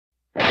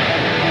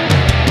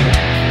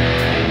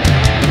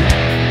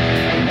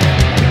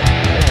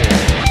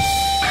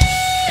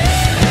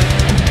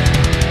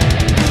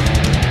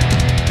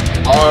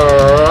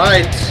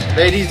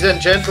Ladies and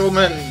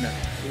gentlemen,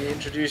 we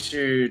introduce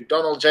you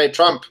Donald J.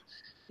 Trump.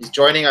 He's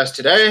joining us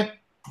today.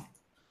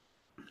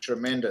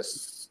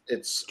 Tremendous.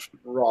 It's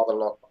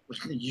rather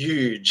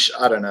huge.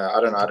 I don't know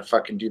how to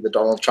fucking do the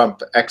Donald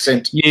Trump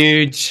accent.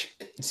 Huge.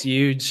 It's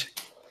huge.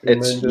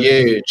 It's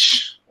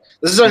huge.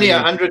 This is only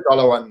 $100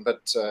 one,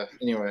 but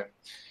anyway.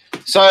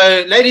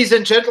 So, ladies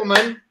and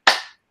gentlemen,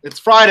 it's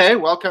Friday.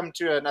 Welcome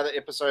to another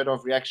episode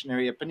of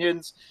Reactionary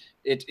Opinions.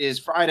 It is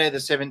Friday, the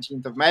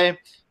 17th of May,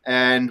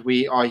 and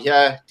we are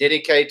here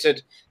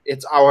dedicated.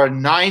 It's our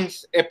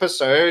 9th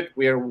episode.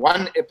 We're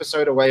one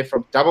episode away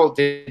from double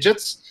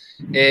digits.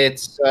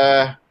 It's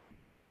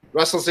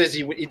Russell says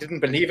he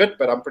didn't believe it,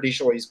 but I'm pretty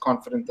sure he's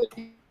confident that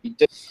he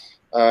did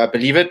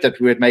believe it, that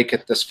we would make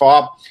it this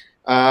far.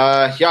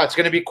 Yeah, it's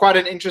going to be quite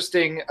an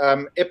interesting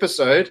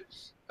episode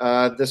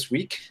this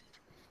week.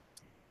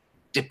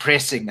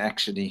 Depressing,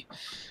 actually.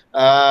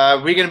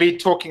 We're going to be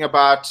talking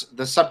about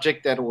the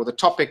subject or the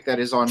topic that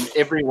is on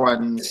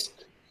everyone's,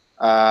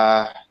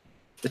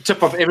 the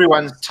tip of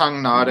everyone's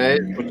tongue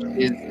nowadays, which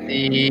is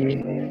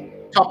the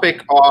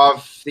topic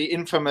of the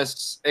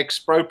infamous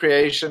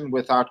expropriation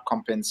without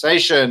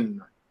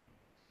compensation.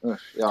 Yeah,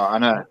 I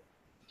know.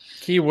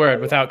 Key word,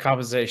 without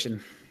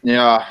compensation.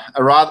 Yeah,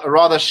 a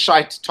rather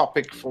shite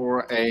topic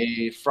for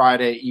a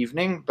Friday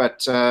evening,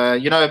 but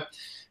you know,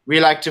 we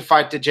like to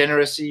fight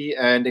degeneracy,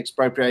 and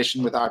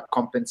expropriation without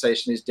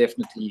compensation is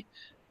definitely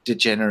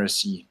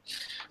degeneracy.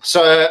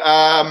 So,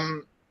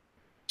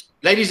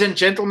 ladies and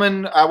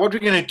gentlemen, what we're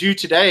going to do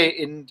today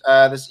in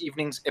this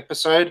evening's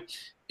episode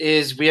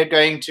is we are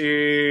going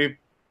to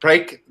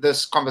break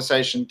this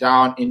conversation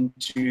down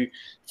into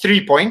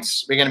 3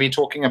 points. We're going to be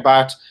talking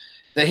about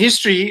the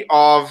history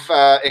of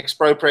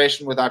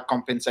expropriation without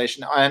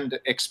compensation and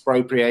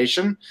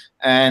expropriation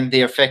and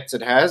the effects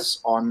it has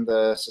on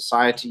the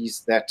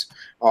societies that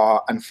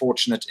are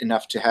unfortunate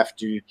enough to have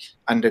to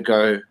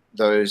undergo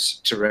those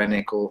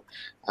tyrannical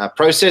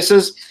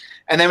processes.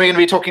 And then we're going to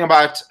be talking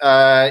about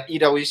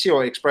EWC,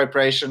 or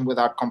expropriation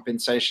without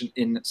compensation,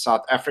 in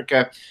South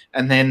Africa,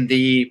 and then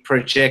the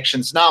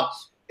projections. Now,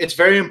 it's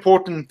very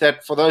important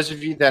that for those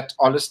of you that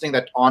are listening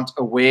that aren't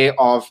aware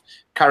of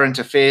current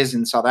affairs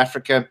in South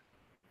Africa,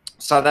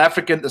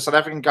 the South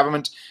African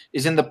government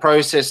is in the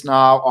process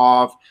now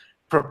of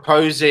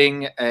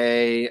proposing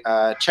a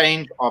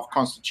change of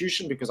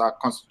constitution, because our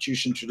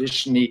constitution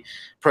traditionally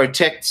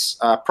protects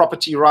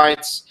property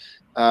rights,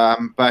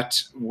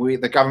 but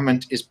the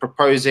government is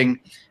proposing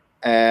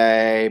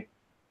a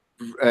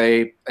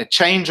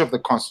change of the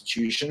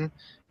constitution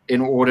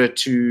in order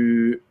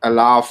to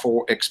allow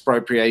for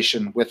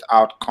expropriation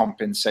without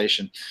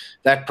compensation.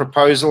 That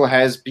proposal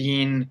has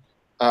been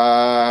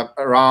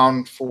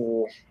around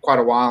for quite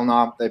a while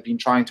now. They've been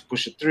trying to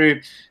push it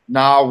through.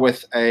 Now,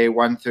 with a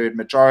 1/3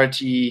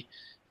 majority,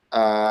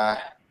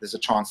 there's a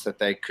chance that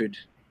they could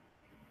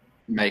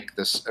make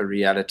this a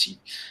reality.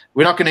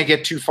 We're not going to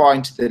get too far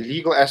into the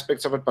legal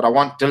aspects of it, but I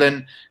want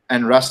Dylan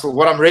and Russell.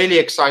 What I'm really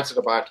excited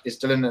about is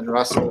Dylan and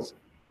Russell's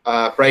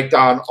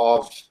breakdown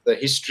of the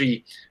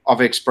history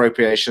of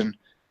expropriation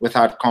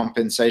without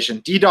compensation.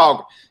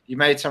 D-Dog, you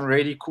made some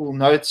really cool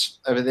notes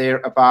over there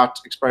about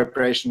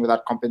expropriation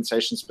without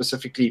compensation,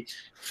 specifically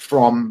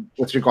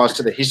with regards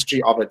to the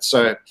history of it.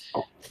 So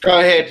go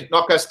ahead,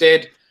 knock us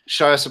dead.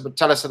 Tell us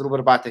a little bit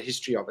about the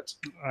history of it.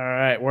 All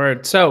right,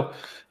 word. So,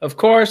 of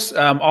course,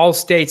 all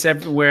states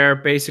everywhere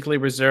basically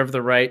reserve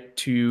the right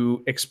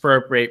to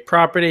expropriate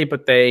property,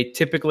 but they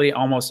typically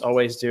almost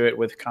always do it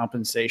with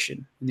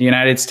compensation. In the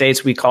United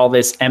States, we call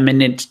this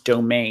eminent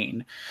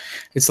domain.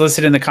 It's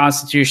listed in the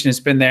Constitution. It's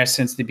been there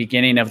since the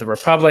beginning of the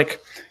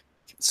Republic.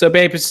 So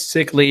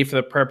basically, for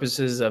the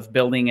purposes of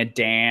building a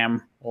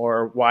dam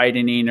or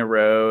widening a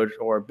road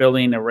or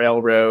building a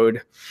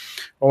railroad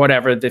or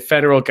whatever, the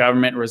federal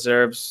government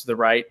reserves the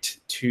right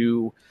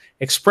to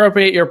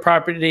expropriate your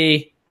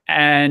property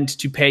and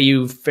to pay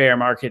you fair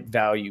market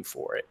value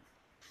for it.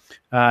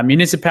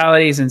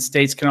 Municipalities and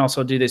states can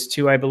also do this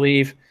too, I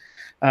believe.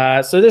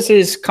 So this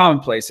is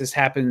commonplace. This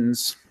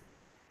happens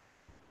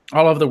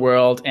all over the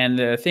world. And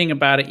the thing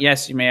about it,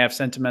 yes, you may have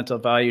sentimental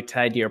value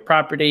tied to your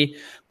property,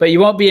 but you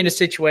won't be in a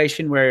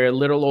situation where a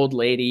little old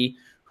lady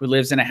who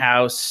lives in a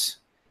house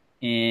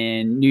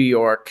in New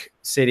York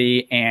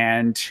City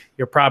and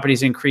your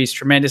property's increased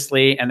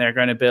tremendously and they're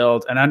going to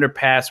build an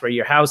underpass where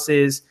your house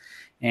is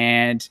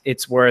and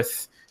it's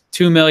worth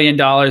 $2 million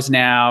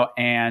now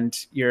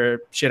and you're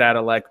shit out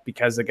of luck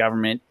because the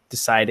government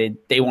decided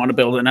they want to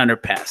build an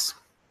underpass.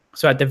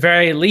 So at the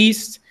very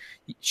least,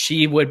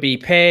 she would be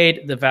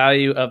paid the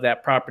value of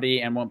that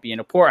property and won't be in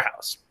a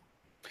poorhouse.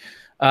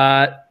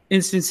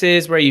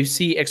 Instances where you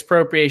see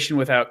expropriation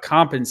without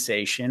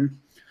compensation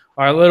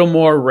are a little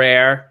more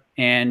rare,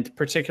 and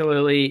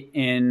particularly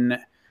in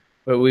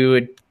what we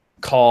would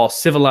call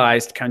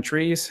civilized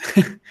countries.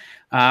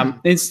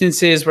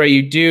 Instances where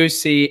you do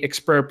see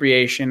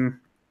expropriation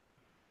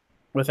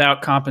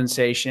without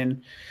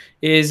compensation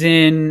is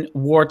in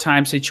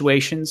wartime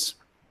situations.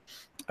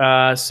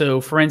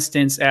 So, for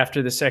instance,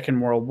 after the Second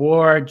World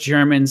War,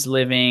 Germans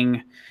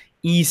living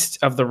east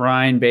of the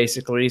Rhine,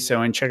 basically,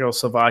 so in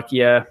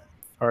Czechoslovakia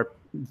or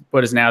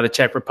what is now the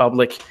Czech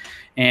Republic,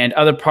 and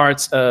other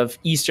parts of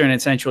Eastern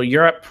and Central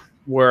Europe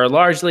were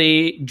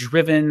largely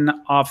driven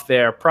off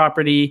their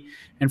property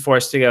and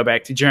forced to go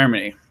back to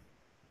Germany,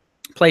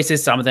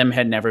 places some of them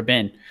had never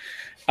been.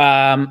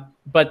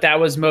 But that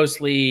was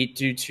mostly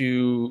due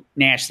to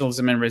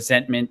nationalism and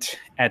resentment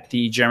at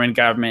the German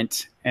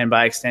government and,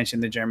 by extension,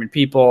 the German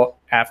people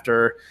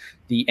after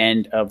the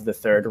end of the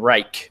Third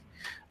Reich.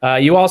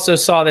 You also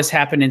saw this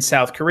happen in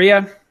South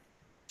Korea.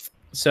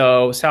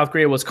 So South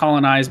Korea was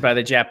colonized by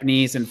the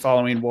Japanese and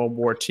following World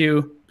War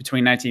II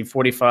between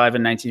 1945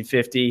 and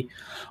 1950.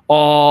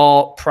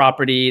 All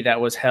property that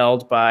was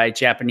held by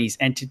Japanese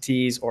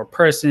entities or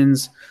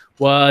persons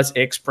was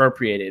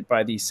expropriated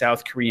by the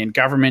South Korean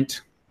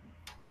government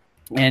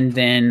and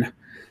then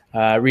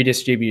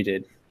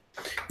redistributed.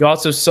 You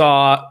also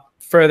saw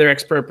further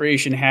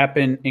expropriation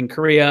happen in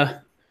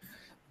Korea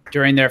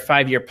during their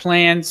 5-year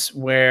plans,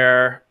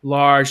 where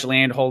large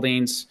land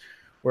holdings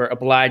were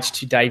obliged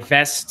to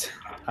divest.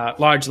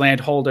 Large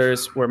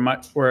landholders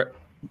were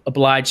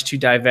obliged to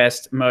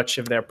divest much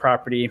of their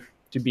property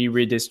to be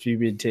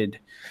redistributed.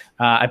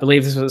 I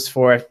believe this was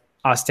for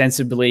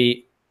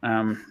ostensibly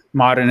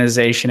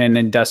modernization and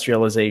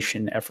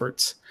industrialization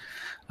efforts.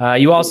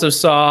 You also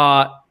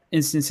saw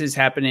instances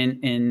happen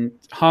in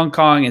Hong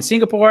Kong and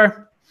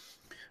Singapore,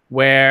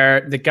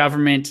 where the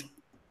government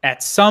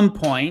at some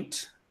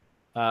point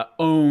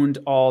owned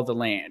all the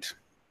land.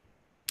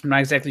 I'm not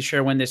exactly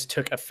sure when this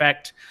took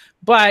effect,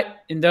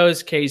 but in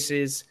those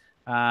cases,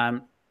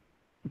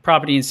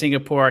 property in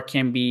Singapore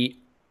can be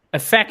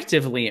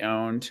effectively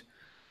owned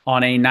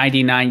on a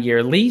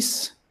 99-year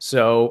lease.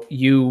 So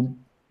you,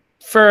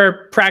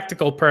 for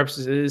practical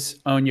purposes,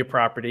 own your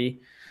property.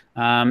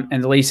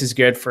 And the lease is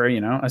good for,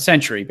 a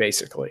century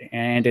basically,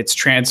 and it's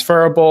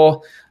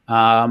transferable,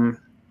 and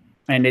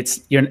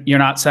you're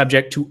not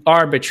subject to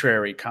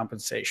arbitrary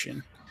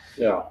compensation.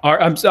 Yeah,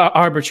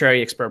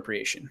 arbitrary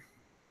expropriation.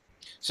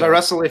 So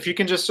Russell, if you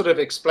can just sort of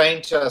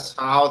explain to us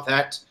how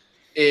that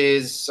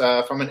is,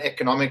 from an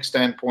economic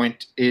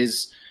standpoint,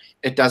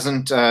 it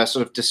doesn't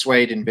sort of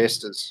dissuade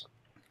investors.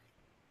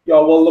 Yeah,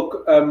 well,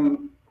 look,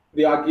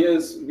 the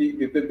ideas,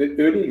 the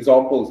early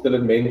examples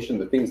Dylan mentioned,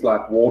 the things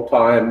like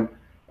wartime.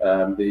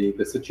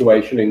 The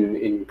situation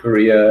in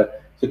Korea,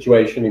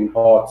 situation in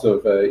parts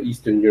of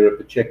Eastern Europe,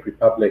 the Czech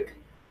Republic,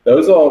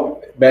 those are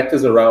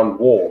matters around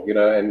war,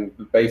 and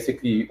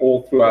basically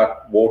all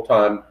throughout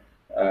wartime,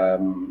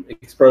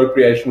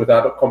 expropriation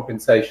without a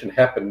compensation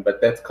happened, but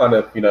that's kind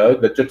of,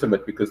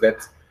 legitimate because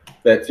that's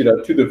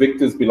to the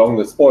victors belong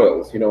the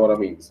spoils, you know what I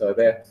mean? So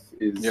that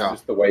is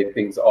just the way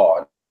things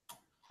are,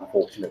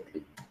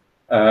 unfortunately.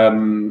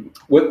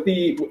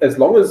 As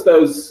long as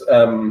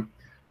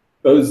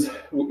those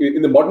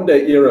in the modern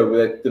day era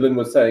that Dylan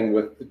was saying,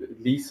 with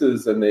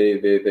leases and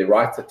their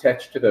rights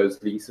attached to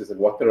those leases and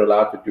what they're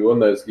allowed to do on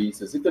those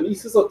leases, if the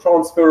leases are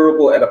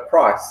transferable at a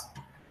price,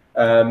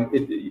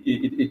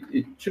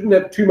 it shouldn't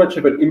have too much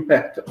of an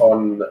impact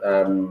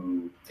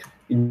on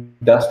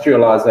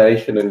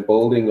industrialization and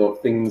building of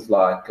things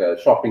like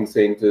shopping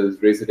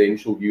centers,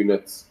 residential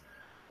units,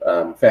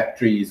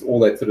 factories,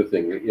 all that sort of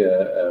thing.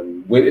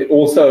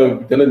 Also,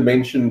 Dylan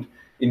mentioned,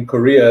 in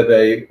Korea,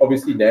 they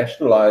obviously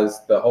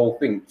nationalized the whole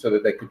thing so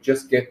that they could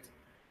just get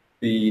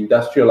the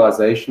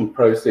industrialization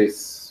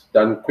process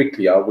done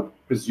quickly. I would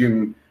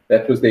presume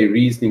that was their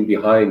reasoning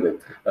behind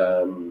it,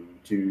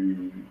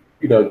 to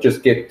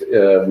just get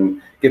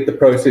the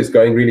process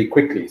going really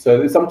quickly.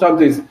 So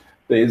sometimes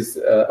there's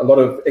a lot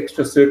of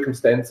extra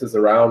circumstances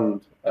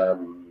around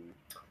the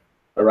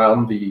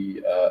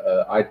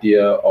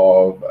idea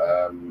of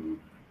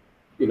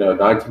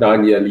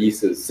 99-year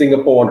leases.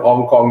 Singapore and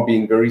Hong Kong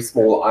being very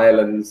small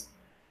islands,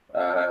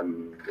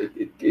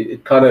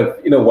 it kind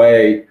of, in a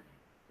way,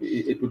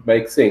 it would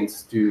make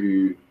sense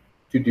to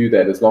do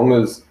that, as long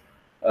as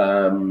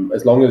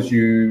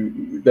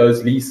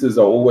those leases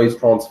are always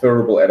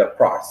transferable at a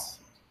price.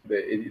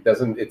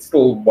 It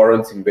still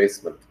warrants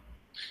investment.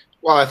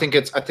 Well, I think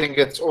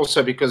it's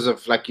also because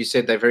of, like you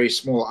said, they're very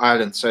small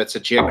islands, so it's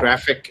a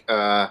geographic.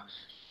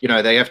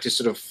 They have to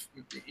sort of,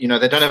 they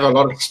don't have a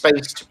lot of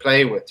space to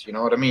play with. You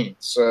know what I mean?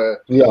 So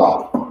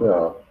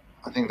yeah.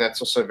 I think that's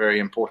also very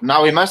important.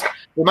 Now we must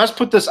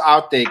put this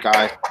out there,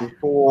 guys,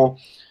 before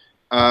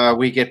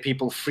we get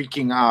people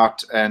freaking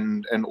out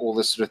and all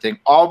this sort of thing.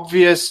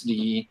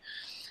 Obviously,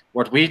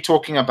 what we're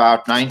talking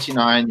about,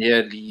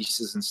 99-year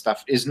leases and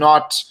stuff, is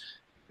not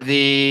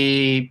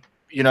the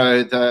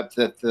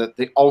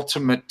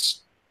ultimate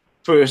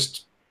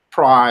first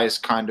prize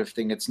kind of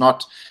thing. It's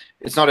not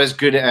as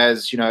good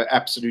as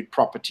absolute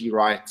property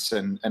rights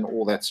and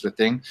all that sort of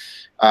thing.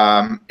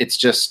 It's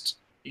just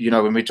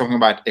when we're talking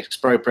about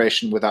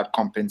expropriation without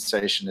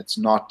compensation, it's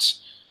not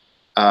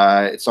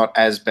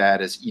as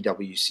bad as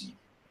EWC.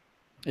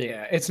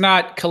 Yeah, it's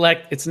not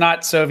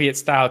Soviet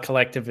style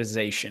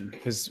collectivization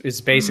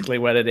is basically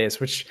what it is,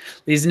 which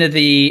leads into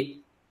the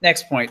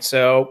next point.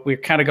 So we're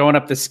kind of going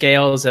up the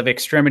scales of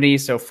extremity.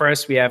 So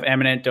first we have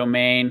eminent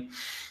domain.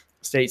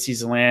 State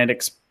seizes land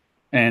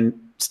and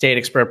state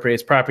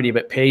expropriates property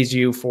but pays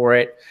you for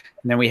it.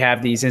 And then we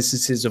have these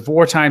instances of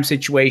wartime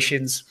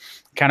situations,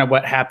 kind of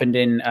what happened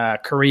in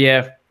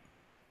Korea,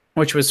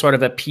 which was sort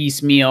of a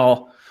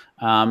piecemeal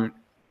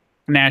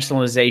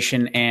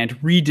nationalization and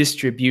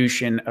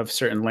redistribution of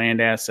certain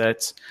land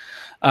assets.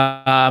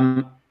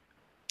 And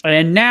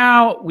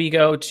now we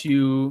go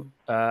to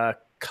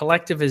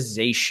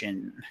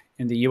collectivization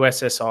in the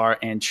USSR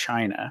and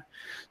China.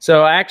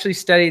 So I actually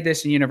studied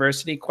this in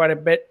university quite a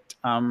bit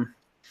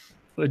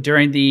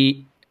during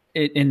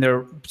in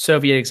the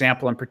Soviet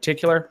example in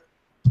particular.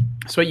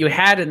 So what you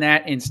had in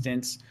that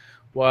instance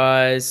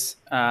was,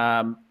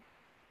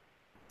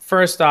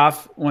 first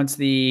off, once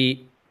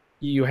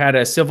you had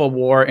a civil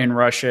war in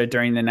Russia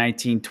during the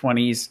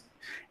 1920s,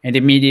 and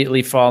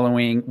immediately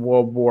following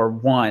World War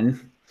I,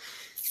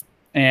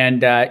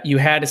 and you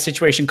had a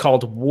situation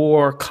called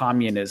war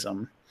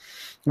communism.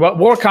 What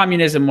war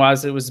communism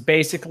was, it was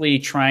basically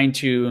trying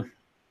to,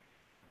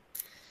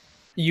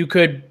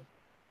 it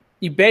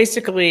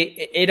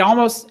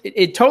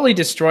totally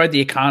destroyed the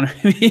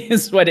economy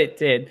is what it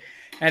did.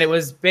 And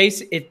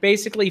it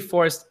basically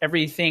forced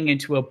everything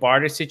into a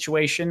barter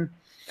situation.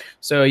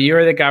 So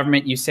you're the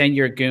government, you send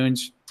your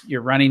goons,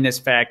 you're running this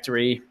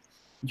factory,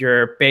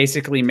 you're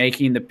basically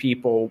making the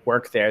people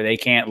work there. They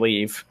can't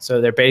leave.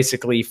 So they're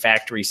basically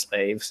factory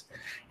slaves.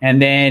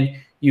 And then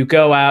you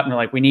go out and you're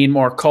like, we need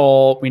more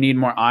coal, we need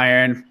more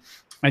iron.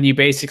 And you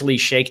basically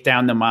shake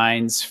down the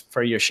mines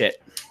for your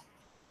shit.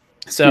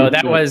 So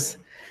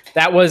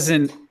that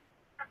wasn't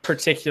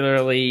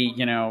particularly,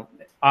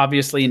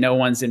 obviously no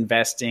one's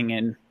investing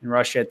in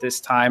Russia at this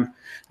time.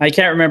 I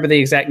can't remember the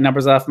exact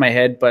numbers off my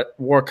head, but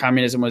war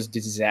communism was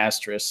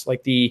disastrous.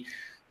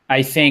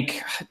 I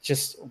think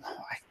just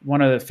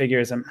one of the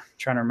figures I'm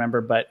trying to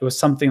remember, but it was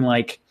something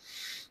like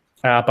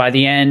by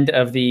the end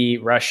of the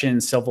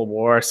Russian Civil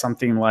War,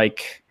 something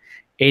like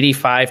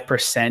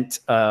 85%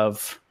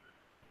 of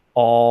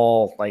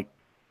all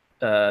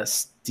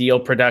steel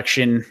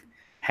production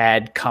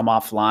had come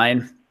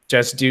offline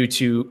just due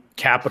to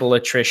capital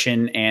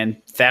attrition and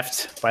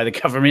theft by the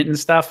government and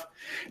stuff.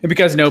 And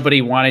because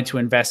nobody wanted to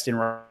invest in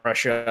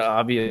Russia,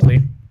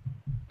 obviously.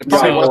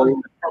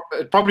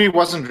 It probably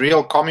wasn't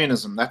real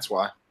communism, that's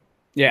why.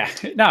 Yeah,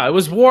 no, it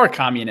was war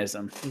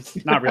communism.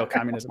 It's not real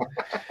communism.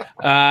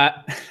 And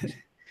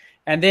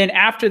then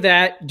after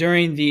that,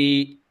 during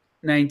the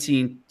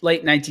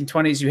late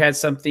 1920s, you had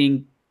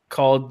something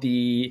called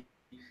the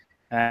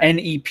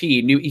NEP,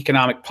 New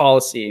Economic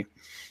Policy,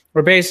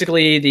 where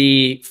basically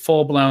the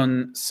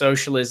full-blown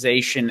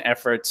socialization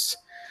efforts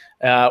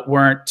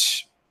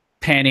weren't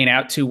panning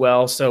out too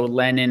well. So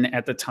Lenin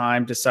at the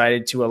time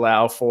decided to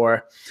allow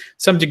for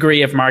some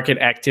degree of market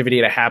activity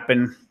to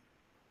happen.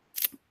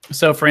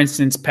 So for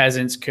instance,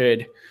 peasants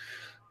could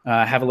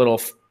have a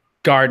little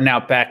garden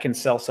out back and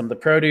sell some of the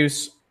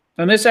produce.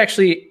 And this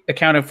actually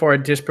accounted for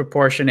a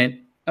disproportionate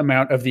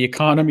amount of the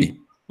economy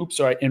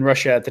in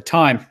Russia at the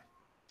time.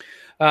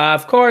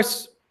 Of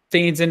course,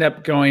 things end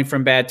up going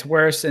from bad to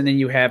worse, and then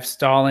you have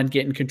Stalin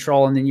getting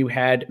control, and then you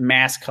had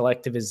mass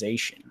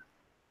collectivization.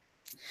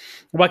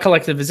 What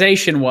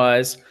collectivization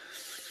was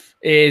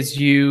is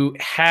you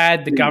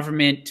had the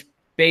government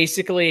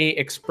basically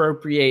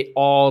expropriate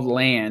all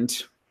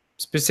land,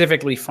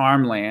 specifically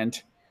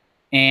farmland,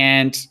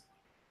 and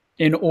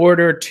in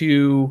order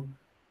to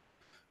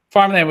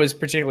farmland was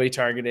particularly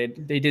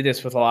targeted. They did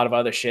this with a lot of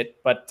other shit,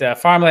 but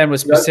farmland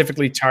was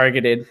specifically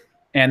targeted,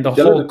 and the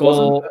whole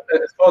goal,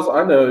 as far as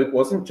I know, it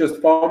wasn't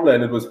just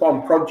farmland, it was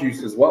farm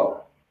produce as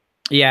well.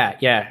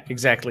 Yeah,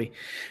 exactly.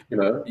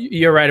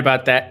 You're right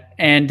about that.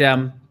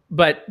 And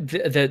but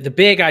the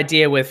big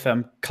idea with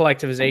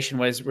collectivization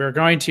was we're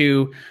going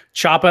to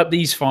chop up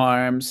these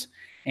farms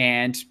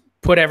and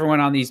put everyone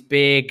on these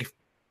big,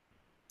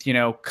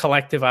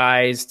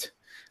 collectivized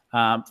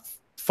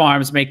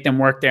farms, make them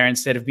work there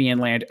instead of being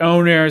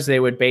landowners. They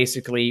would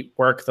basically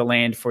work the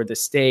land for the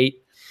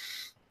state,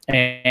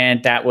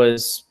 and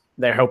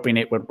they're hoping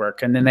it would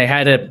work. And then they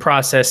had a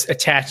process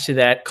attached to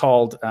that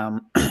called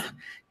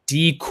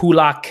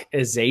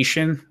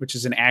dekulakization, which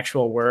is an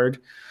actual word.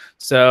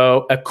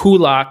 So a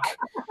kulak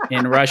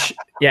in Russia.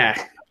 Yeah,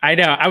 I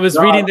know. I was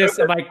reading this.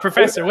 I'm like,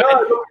 Professor,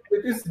 what?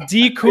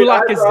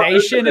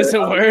 Dekulakization is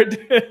a word.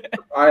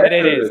 But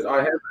it is. I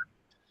have it.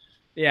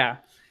 Yeah.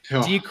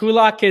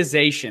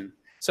 Dekulakization.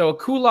 So a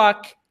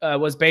kulak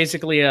was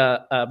basically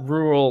a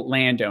rural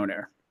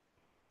landowner.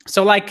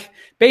 So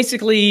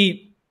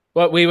basically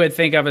what we would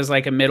think of as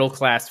a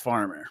middle-class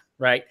farmer,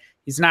 right?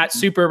 He's not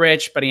super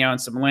rich, but he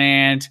owns some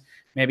land.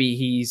 Maybe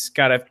he's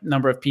got a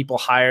number of people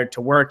hired to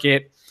work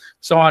it,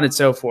 so on and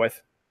so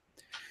forth.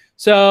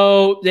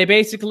 So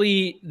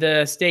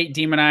the state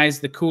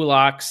demonized the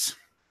kulaks.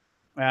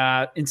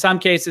 In some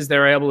cases, they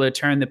were able to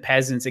turn the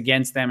peasants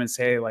against them and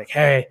say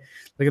hey,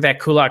 look at that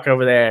kulak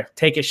over there.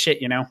 Take his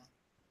shit,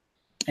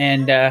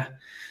 And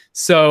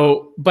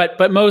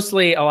but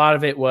mostly a lot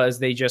of it was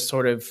they just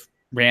sort of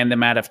ran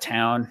them out of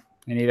town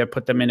and either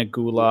put them in a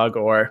gulag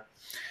or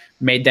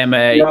made them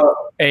a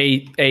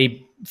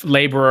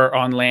laborer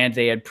on land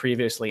they had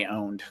previously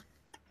owned.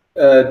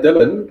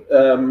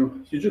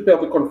 Dylan, you should be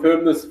able to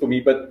confirm this for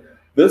me, but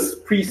This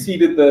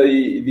preceded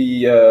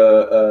the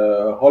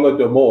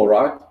Holodomor,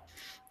 right?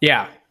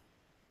 Yeah.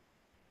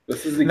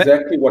 This is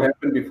exactly what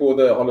happened before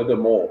the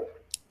Holodomor.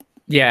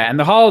 Yeah, and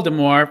the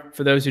Holodomor,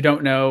 for those who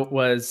don't know,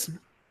 was,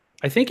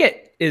 I think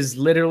it is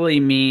literally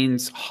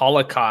means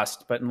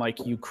Holocaust, but in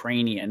like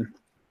Ukrainian.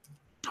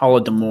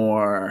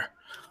 Holodomor,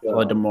 Yeah.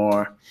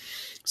 Holodomor.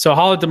 So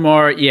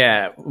Holodomor,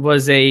 yeah,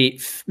 was a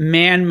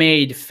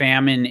man-made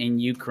famine in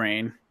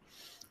Ukraine.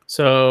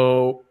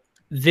 So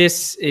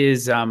this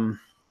is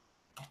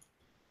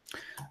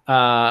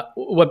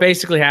what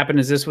basically happened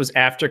is this was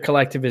after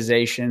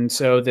collectivization.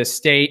 So the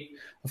state,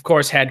 of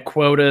course, had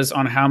quotas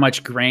on how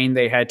much grain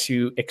they had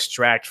to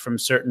extract from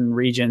certain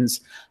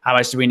regions. How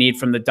much do we need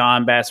from the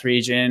Donbass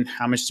region?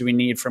 How much do we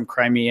need from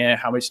Crimea?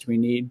 How much do we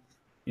need,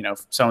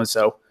 so and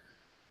so.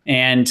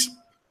 And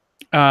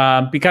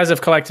because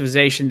of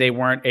collectivization, they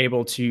weren't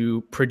able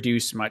to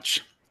produce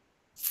much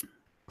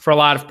for a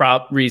lot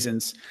of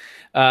reasons.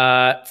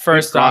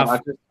 First off,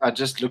 I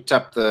just looked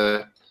up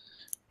the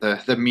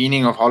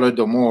meaning of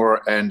Holodomor,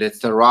 and it's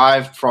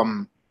derived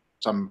from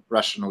some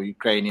Russian or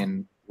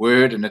Ukrainian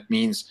word, and it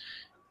means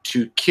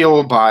to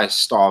kill by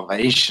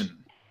starvation.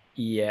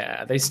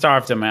 Yeah, they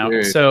starved them out.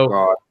 Good so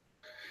God.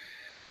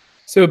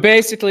 So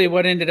basically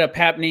what ended up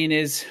happening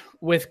is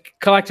with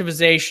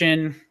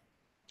collectivization,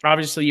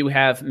 obviously you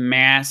have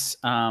mass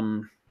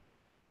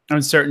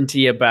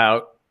uncertainty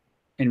about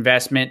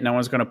investment. No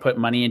one's going to put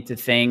money into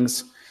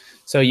things.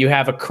 So you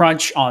have a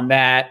crunch on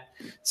that.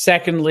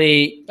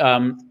 Secondly,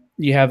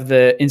 you have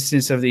the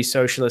instance of the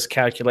socialist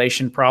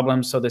calculation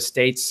problem. So the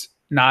states,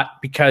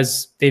 not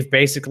because they've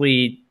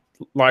basically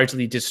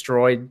largely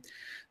destroyed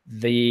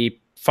the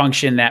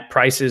function that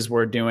prices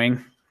were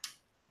doing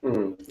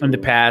in the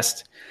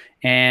past.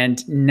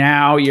 And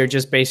now you're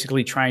just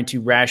basically trying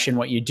to ration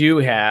what you do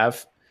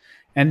have.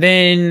 And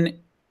then,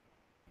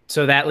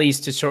 so that leads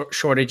to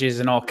shortages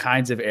in all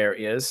kinds of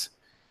areas.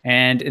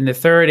 And in the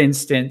third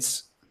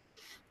instance,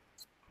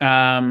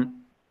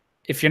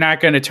 if you're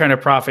not going to turn a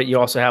profit, you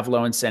also have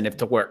low incentive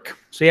to work.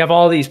 So you have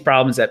all these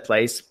problems at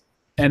place.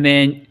 And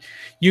then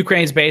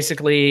Ukraine's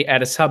basically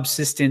at a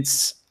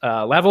subsistence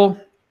level,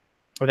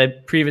 or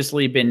they've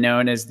previously been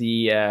known as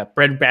the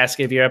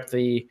breadbasket of Europe.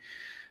 The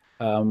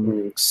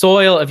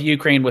soil of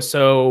Ukraine was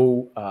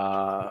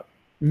so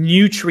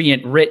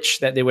nutrient rich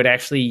that they would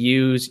actually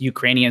use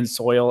Ukrainian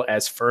soil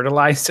as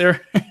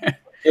fertilizer.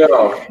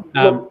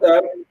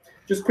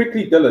 Just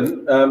quickly,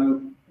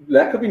 Dylan,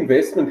 lack of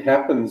investment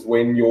happens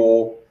when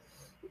you're,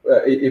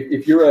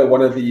 if you're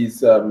one of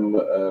these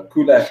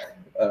kulak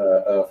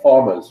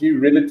farmers, you're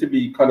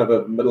relatively kind of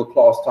a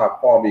middle-class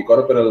type farmer. You've got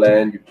a bit of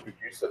land, you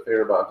produce a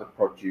fair amount of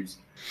produce.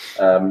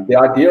 The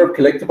idea of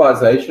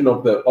collectivization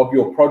of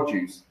your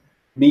produce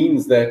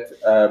means that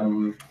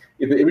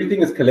if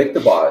everything is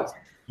collectivized,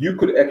 you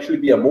could actually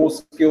be a more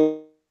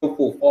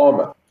skillful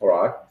farmer, all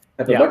right?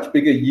 Have a much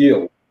bigger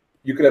yield.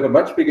 You could have a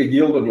much bigger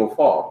yield on your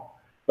farm,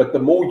 but the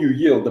more you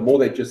yield, the more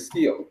they just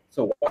steal.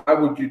 So why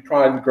would you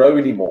try and grow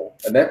anymore?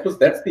 And that's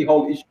the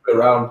whole issue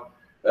around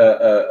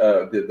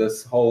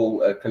this whole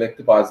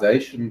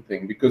collectivization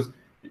thing, because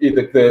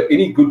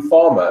any good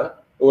farmer,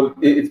 or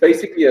it's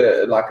basically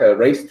like a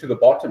race to the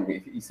bottom,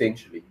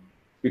 essentially.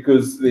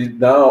 Because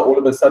now all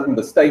of a sudden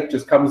the state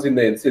just comes in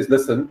there and says,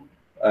 listen,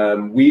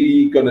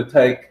 we're going to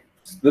take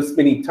this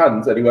many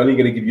tons and we're only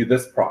going to give you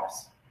this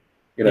price,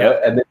 and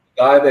then the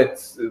guy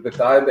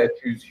that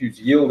whose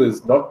yield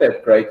is not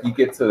that great, he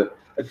gets maybe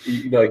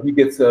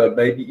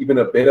even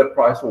a better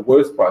price or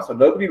worse price. So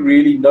nobody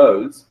really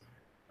knows.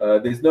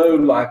 There's no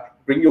like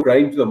bring your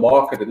grain to the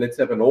market and let's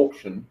have an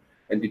auction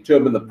and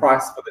determine the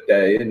price for the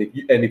day. And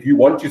if you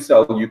want to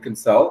sell, you can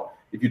sell.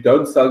 If you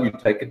don't sell, you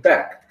take it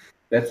back.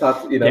 That's how,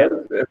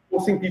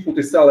 forcing people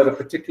to sell at a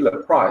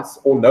particular price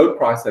or no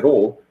price at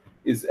all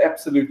is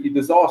absolutely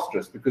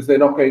disastrous, because they're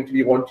not going to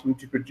be wanting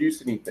to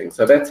produce anything.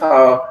 So that's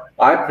how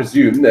I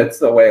presume, that's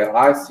the way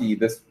I see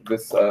this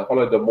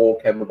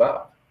Holodomor came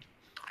about.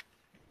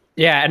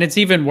 Yeah, and it's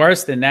even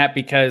worse than that,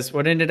 because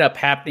what ended up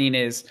happening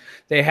is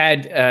they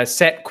had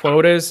set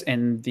quotas,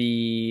 and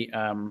the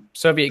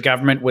Soviet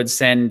government would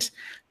send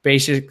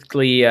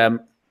basically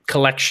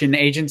collection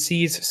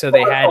agencies. So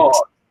they had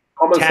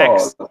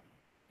tax.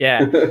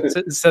 Yeah,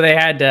 so they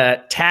had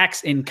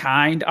tax in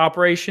kind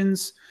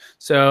operations.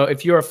 So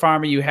if you're a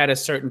farmer, you had a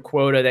certain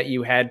quota that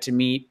you had to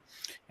meet,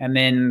 and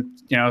then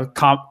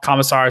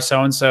commissar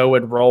so and so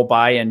would roll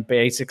by and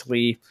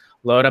basically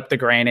load up the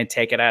grain and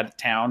take it out of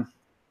town.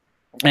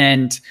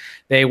 And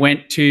they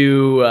went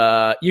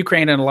to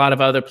Ukraine and a lot of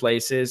other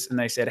places, and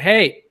they said,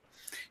 "Hey,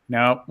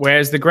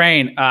 where's the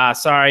grain?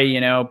 Sorry,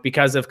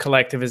 because of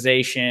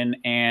collectivization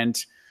and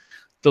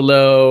the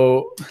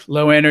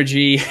low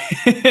energy,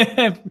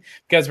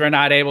 because we're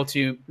not able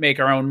to make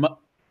our own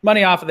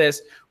money off of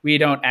this, we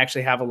don't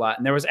actually have a lot."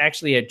 And there was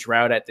actually a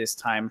drought at this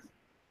time.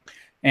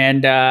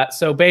 And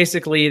so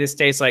basically the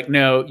state's like,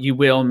 no, you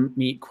will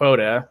meet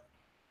quota.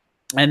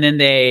 And then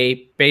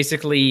they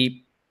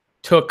basically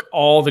took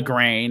all the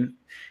grain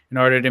in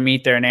order to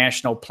meet their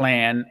national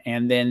plan.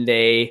 And then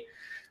they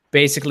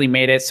basically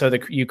made it so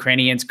the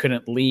Ukrainians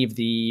couldn't leave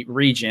the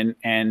region,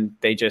 and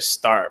they just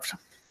starved.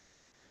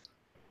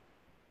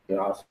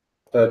 Yeah,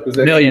 so it was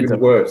actually Millions even of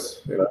them.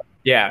 worse. You know?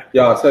 Yeah.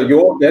 Yeah, so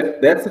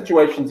that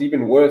situation's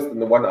even worse than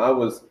the one I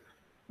was.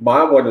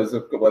 My one is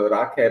well, that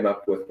I came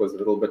up with was a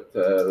little bit,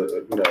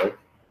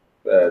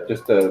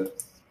 just a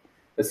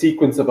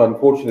sequence of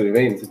unfortunate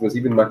events. It was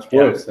even much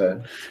worse.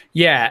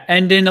 Yeah,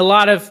 and in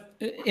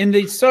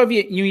the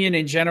Soviet Union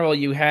in general,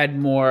 you had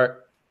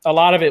more. A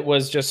lot of it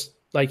was just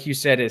like you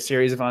said, a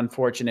series of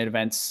unfortunate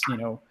events. You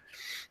know,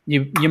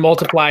 you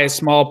multiply a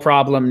small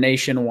problem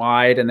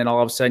nationwide, and then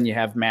all of a sudden you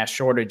have mass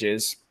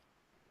shortages,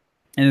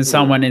 and then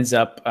someone ends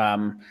up,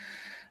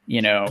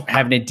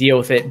 having to deal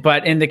with it.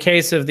 But in the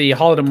case of the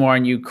Holodomor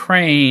in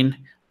Ukraine,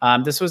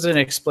 this was an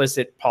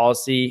explicit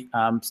policy.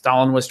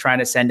 Stalin was trying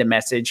to send a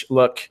message: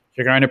 look,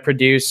 you're going to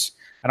produce.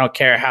 I don't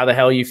care how the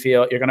hell you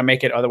feel. You're going to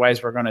make it.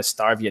 Otherwise, we're going to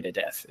starve you to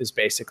death, is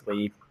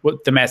basically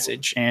what the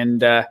message.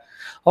 And a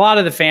lot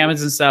of the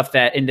famines and stuff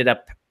that ended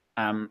up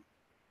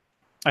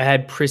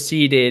had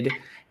preceded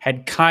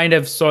had kind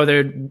of sort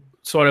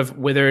of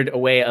withered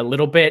away a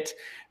little bit.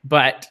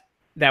 But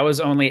that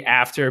was only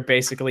after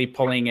basically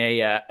pulling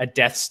a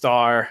Death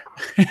Star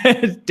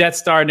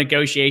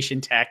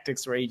negotiation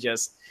tactics, where he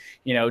just,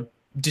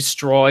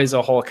 destroys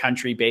a whole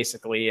country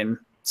basically and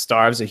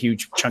starves a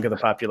huge chunk of the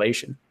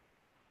population.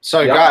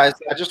 So guys,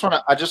 I just want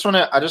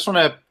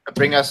to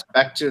bring us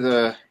back to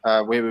the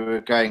where we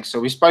were going. So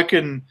we've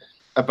spoken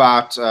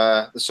about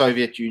the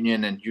Soviet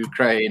Union and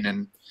Ukraine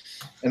and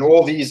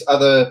all these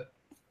other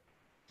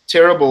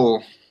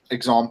terrible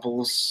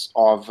examples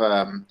of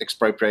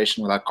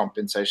expropriation without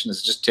compensation.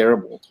 Is just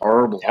terrible,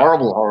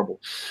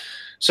 horrible.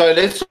 So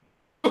let's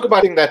talk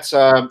about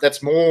something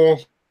that's more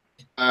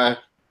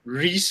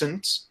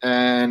recent,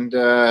 and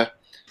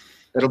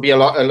it'll be a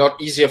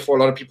lot easier for a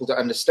lot of people to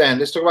understand.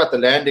 Let's talk about the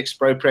land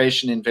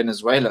expropriation in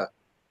Venezuela.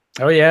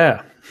 Oh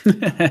yeah.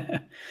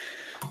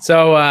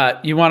 So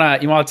you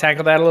wanna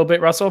tackle that a little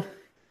bit, Russell?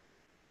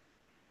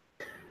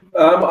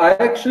 I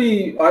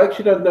actually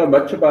don't know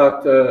much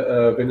about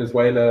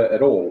Venezuela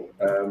at all.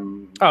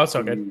 Oh, it's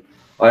all good.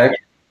 I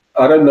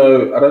don't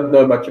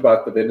know much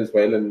about the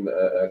Venezuelan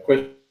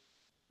question.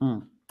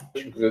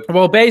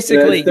 Well,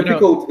 basically, it's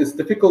difficult. It's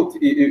difficult.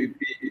 You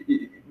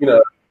don't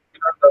know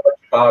much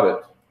about it.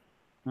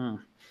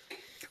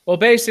 Well,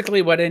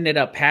 basically, what ended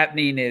up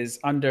happening is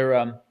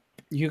under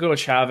Hugo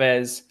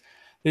Chavez,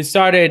 they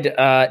started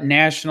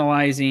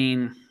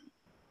nationalizing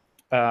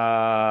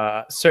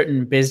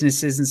certain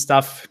businesses and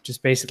stuff.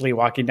 Just basically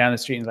walking down the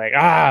street and like,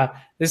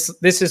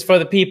 this is for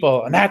the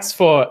people, and that's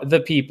for the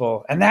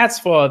people, and that's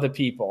for the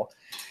people.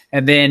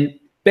 And then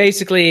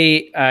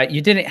basically,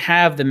 you didn't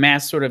have the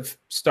mass sort of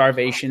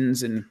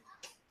starvations and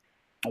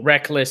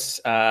reckless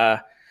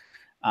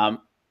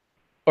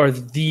or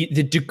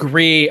the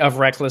degree of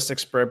reckless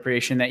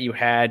expropriation that you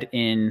had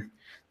in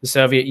the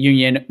Soviet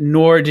Union,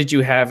 nor did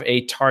you have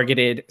a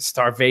targeted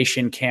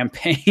starvation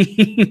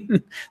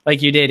campaign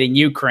like you did in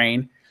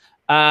Ukraine.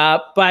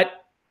 But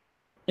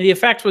the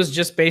effect was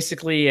just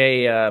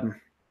basically a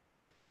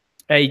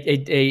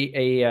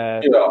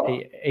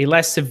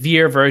less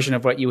severe version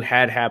of what you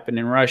had happen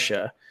in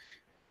Russia.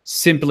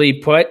 Simply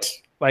put,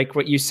 like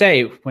what you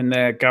say, when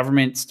the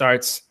government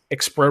starts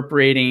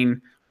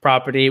expropriating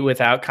property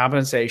without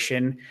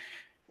compensation,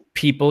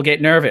 people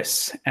get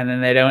nervous and then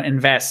they don't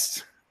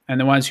invest. And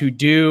the ones who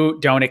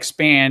don't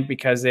expand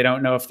because they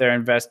don't know if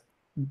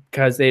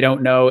because they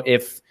don't know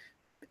if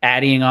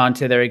adding on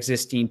to their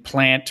existing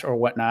plant or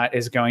whatnot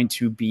is going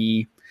to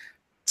be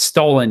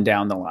stolen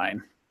down the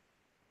line.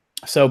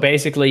 So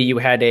basically you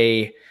had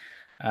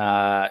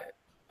I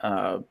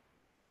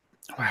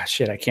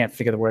can't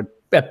think of the word,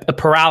 a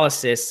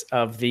paralysis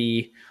of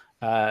the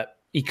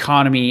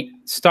economy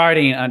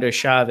starting under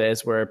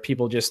Chavez, where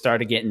people just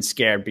started getting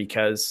scared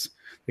because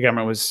the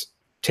government was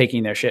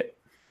taking their shit.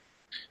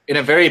 In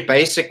a very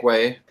basic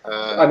way.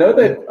 I know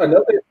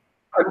that.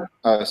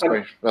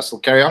 Sorry, Russell,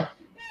 carry on.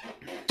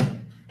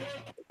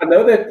 I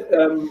know that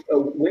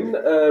when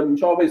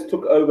Chavez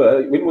took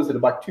over, when was it?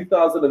 About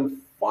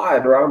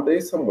 2005, around there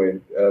somewhere.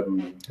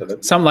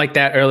 Something like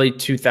that, early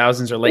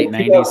 2000s or late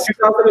 90s.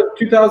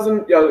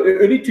 2000, yeah,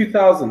 early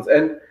 2000s.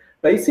 And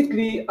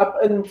basically up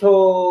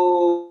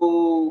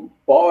until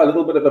a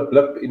little bit of a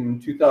blip in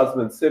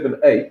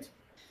 2007-8,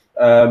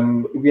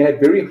 we had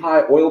very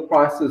high oil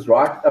prices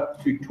right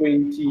up to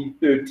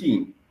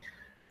 2013.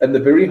 And the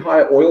very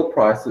high oil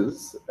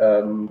prices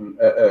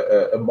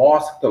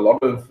masked a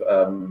lot of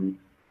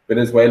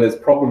Venezuela's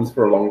problems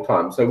for a long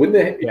time. So when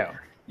then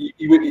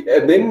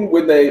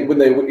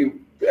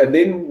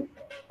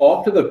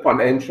after the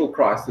financial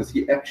crisis,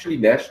 he actually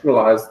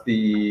nationalized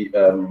the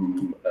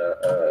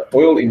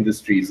oil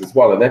industries as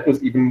well, and that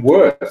was even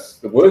worse.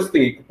 The worst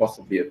thing he could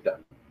possibly have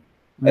done.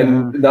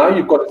 And now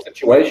you've got a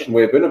situation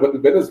where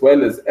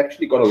Venezuela's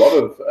actually got a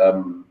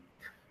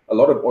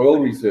lot of oil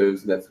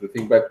reserves and that sort of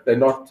thing, but they're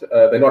not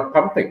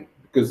pumping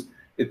because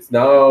it's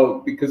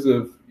now because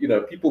of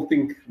people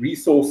think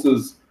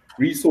resources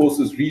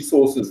resources,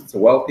 resources. It's a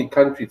wealthy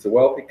country. It's a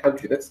wealthy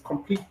country. That's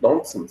complete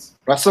nonsense.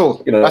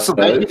 Russell, Russell,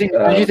 don't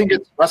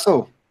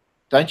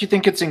you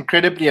think it's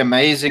incredibly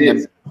amazing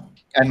yes.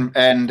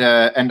 and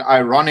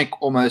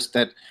ironic almost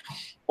that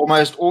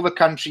almost all the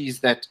countries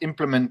that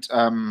implement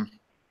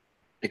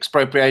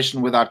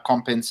expropriation without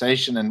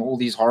compensation and all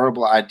these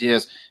horrible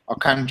ideas are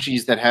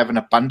countries that have an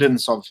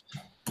abundance of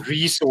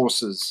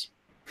resources?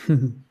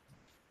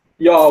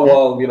 Yeah,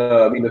 well,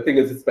 I mean, the thing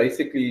is, it's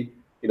basically,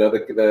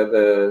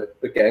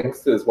 the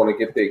gangsters want to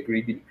get their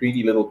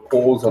greedy little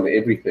paws on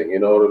everything. You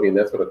know what I mean?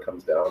 That's what it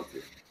comes down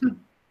to.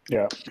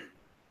 Yeah.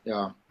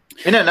 Yeah.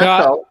 In a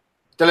nutshell,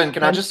 Dylan,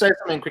 can I just say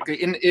something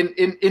quickly?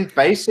 In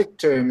basic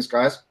terms,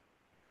 guys,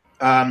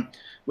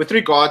 with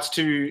regards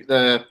to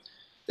the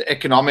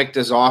economic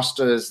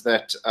disasters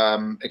that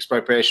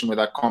expropriation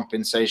without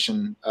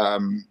compensation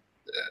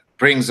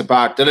brings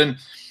about, Dylan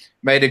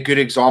made a good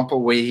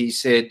example where he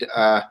said,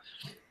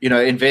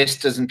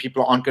 investors and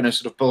people aren't going to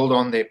sort of build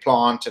on their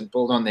plant and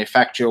build on their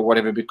factory or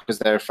whatever because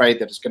they're afraid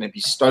that it's going to be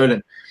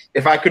stolen.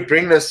 If I could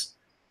bring this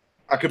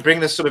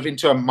sort of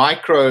into a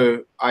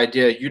micro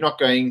idea. You're not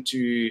going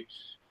to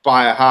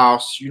buy a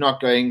house. You're not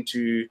going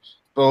to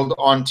build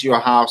onto your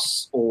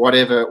house or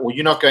whatever, or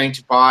you're not going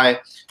to buy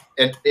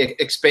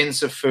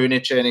expensive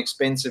furniture and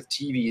expensive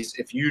TVs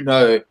if you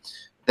know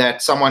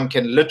that someone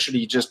can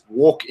literally just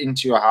walk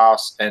into your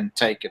house and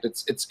take it.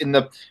 It's in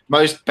the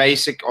most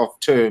basic of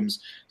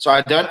terms. So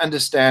I don't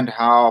understand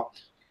how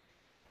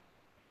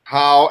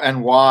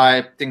and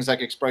why things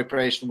like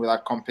expropriation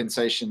without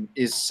compensation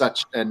is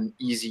such an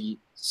easy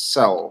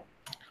sell.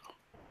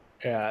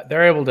 Yeah,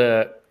 they're able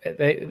to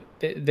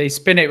they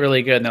spin it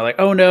really good and they're like,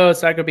 oh no,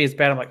 it's not gonna be as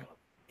bad. I'm like,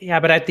 yeah,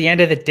 but at the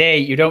end of the day,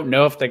 you don't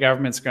know if the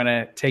government's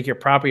gonna take your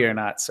property or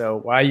not. So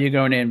why are you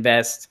going to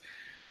invest,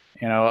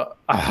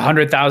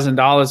 $100,000,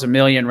 $1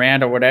 million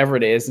rand or whatever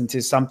it is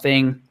into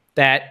something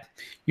that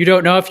you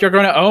don't know if you're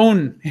going to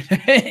own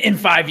in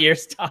 5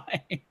 years' time?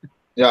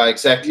 Yeah,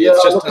 exactly. Yeah,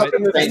 it's just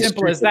as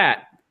simple as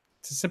that.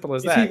 It's as simple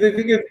as that. See, the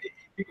thing is,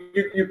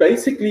 you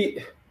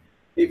basically,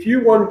 if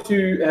you want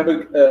to have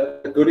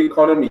a good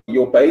economy,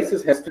 your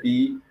basis has to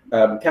be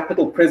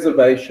capital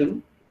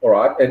preservation, all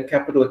right, and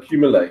capital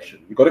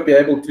accumulation. You've got to be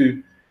able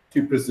to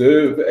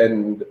preserve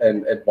and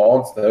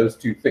advance those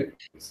two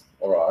things,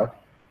 all right.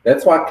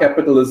 That's why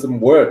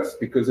capitalism works,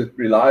 because it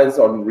relies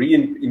on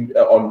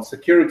on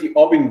security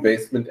of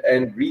investment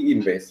and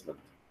reinvestment.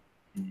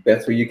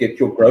 That's where you get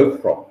your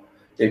growth from.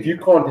 If you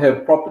can't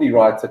have property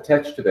rights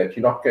attached to that,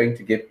 you're not going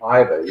to get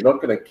either. You're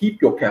not going to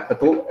keep your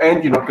capital,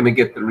 and you're not going to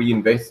get the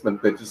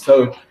reinvestment that is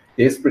so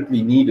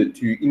desperately needed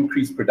to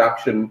increase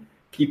production,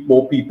 keep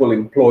more people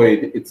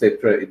employed,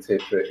 etc.,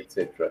 etc.,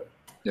 etc.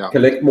 Yeah.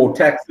 Collect more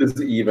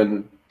taxes,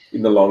 even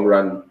in the long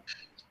run.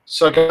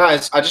 So,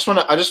 guys, I just want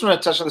to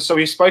touch on this. So,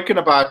 we've spoken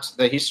about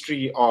the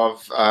history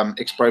of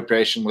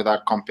expropriation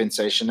without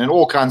compensation and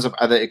all kinds of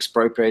other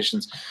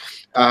expropriations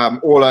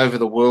all over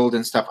the world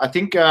and stuff. I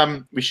think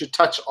we should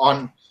touch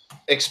on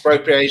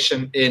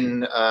expropriation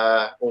in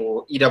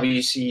or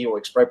EWC, or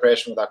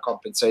expropriation without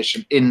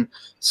compensation, in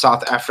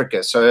South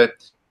Africa. So,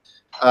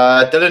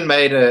 Dylan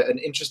made an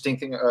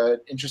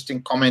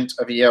interesting comment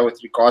over here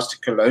with regards to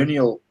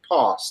colonial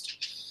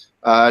past.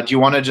 Do you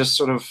want to just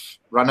sort of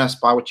run us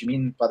by what you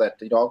mean by that,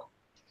 D-Dog?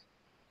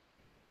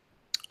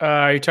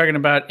 Are you talking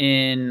about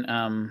in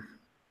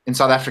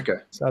South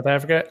Africa? South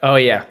Africa? Oh,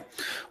 yeah.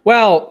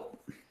 Well,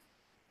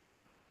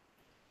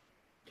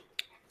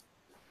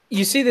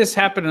 you see this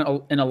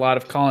happen in a lot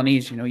of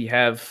colonies. You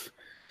have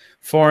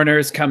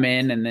foreigners come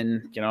in, and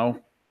then,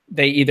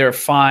 they either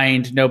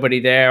find nobody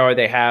there, or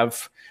they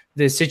have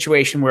the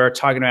situation we were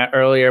talking about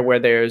earlier where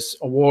there's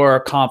a war or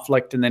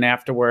conflict, and then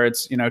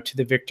afterwards, to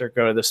the victor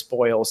go to the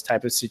spoils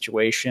type of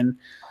situation.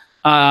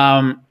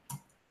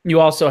 You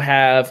also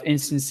have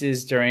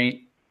instances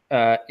during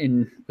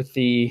with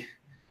the,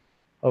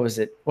 what was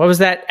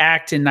that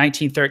act in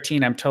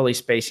 1913? I'm totally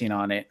spacing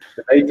on it.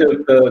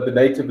 The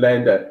Native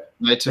Land Act.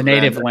 The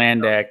Native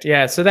Land Act.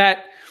 Yeah. So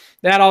that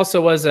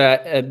also was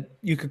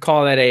you could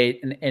call that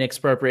an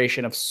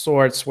expropriation of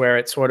sorts, where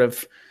it sort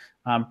of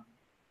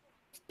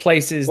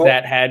places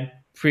that had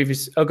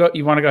previous.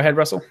 You want to go ahead,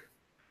 Russell?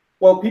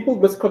 Well, people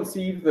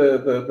misconceive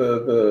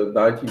the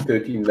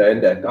 1913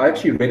 Land Act. I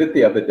actually read it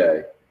the other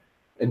day.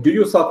 And do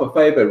yourself a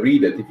favor,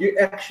 read it. If you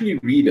actually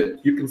read it,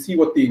 you can see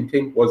what the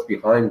intent was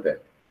behind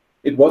that.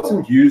 It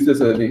wasn't used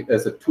as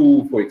a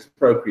tool for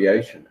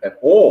expropriation at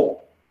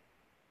all.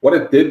 What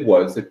it did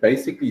was, it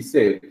basically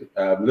said,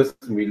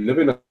 listen, we live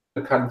in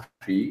a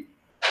country,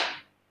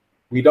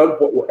 we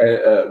don't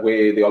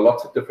where there are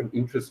lots of different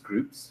interest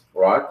groups,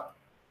 right?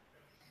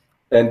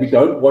 And we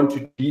don't want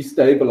to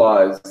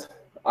destabilize.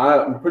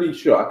 I'm pretty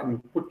sure I can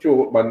put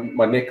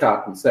my neck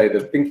out and say the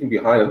thinking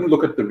behind it. I didn't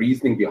look at the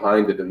reasoning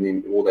behind it and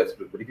then all that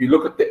stuff. But if you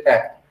look at the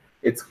act,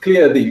 it's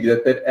clear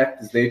that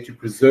act is there to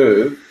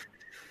preserve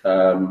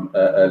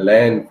a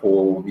land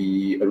for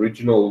the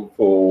original,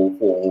 for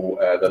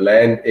the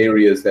land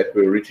areas that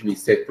were originally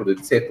settled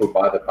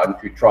by the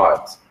Bantu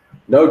tribes.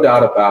 No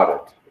doubt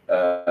about it.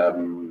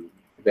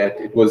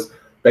 That it was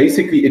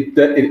basically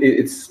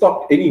it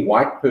stopped any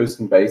white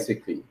person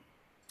basically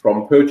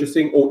from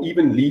purchasing or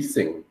even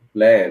leasing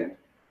land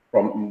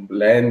from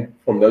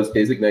those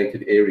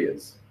designated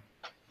areas.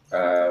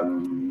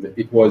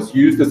 It was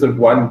used as it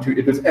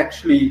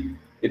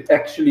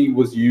actually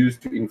was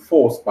used to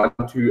enforce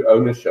Bantu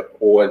ownership,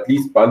 or at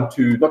least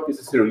Bantu, not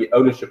necessarily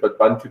ownership, but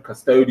Bantu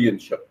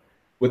custodianship,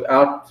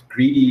 without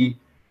greedy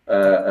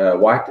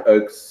white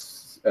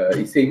oaks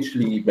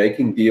essentially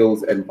making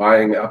deals and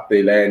buying up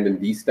their land and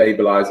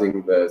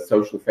destabilizing the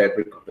social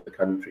fabric of the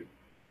country.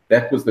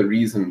 That was the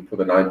reason for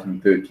the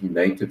 1913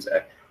 Natives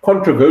Act.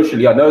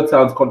 Controversially, I know it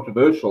sounds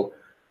controversial,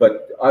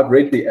 but I've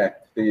read the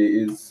act. There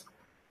is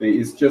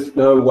just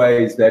no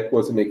ways that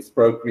was an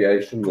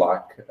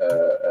expropriation-like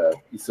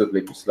piece of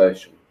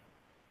legislation.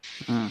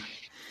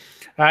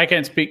 I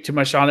can't speak too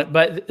much on it,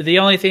 but the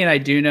only thing I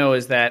do know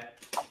is that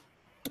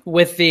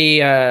with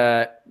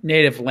the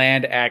Native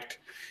Land Act,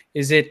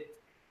 is it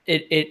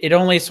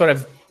only sort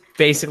of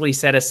basically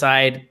set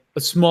aside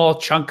a small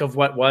chunk of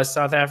what was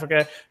South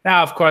Africa.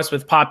 Now, of course,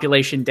 with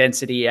population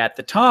density at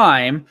the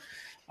time,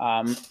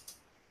 you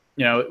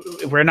know,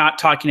 we're not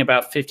talking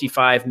about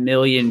 55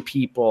 million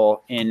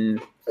people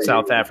in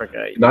South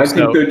Africa.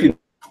 1913,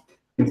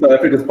 South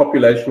Africa's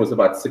population was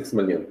about 6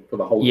 million for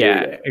the whole yeah,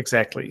 area.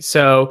 exactly.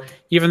 So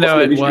even though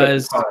it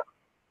was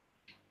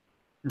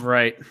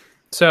right,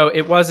 so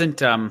it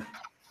wasn't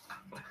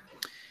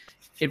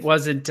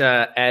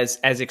as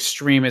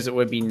extreme as it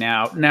would be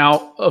now.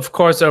 Now, of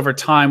course, over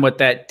time, what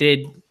that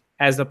did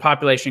as the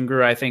population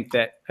grew, I think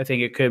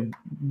it could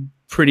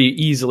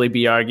pretty easily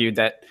be argued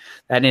that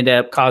ended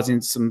up causing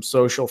some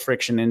social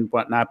friction and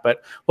whatnot.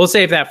 But we'll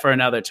save that for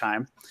another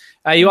time.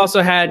 You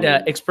also had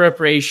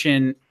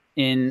expropriation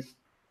in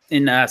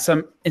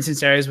some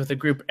instance areas with the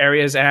Group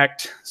Areas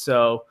Act.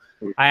 So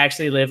I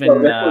actually live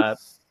in.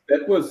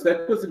 That was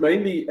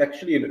mainly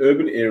actually in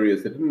urban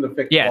areas. It didn't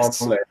affect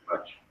farmland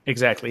much.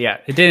 Exactly. Yeah,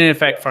 it didn't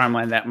affect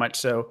farmland that much.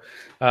 So,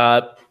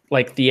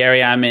 like the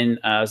area I'm in,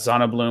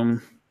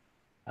 Zonnebloem,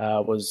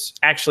 was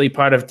actually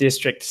part of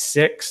District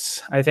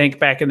 6, I think,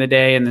 back in the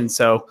day, and then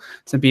so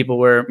some people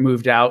were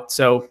moved out.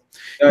 So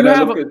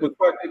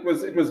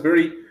it was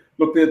very.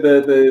 Look,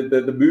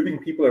 the moving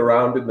people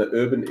around in the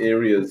urban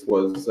areas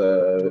was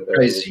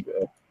crazy.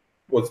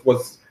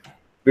 Was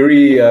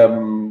very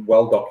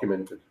well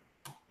documented.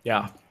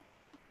 Yeah.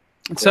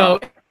 So,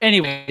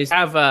 anyways,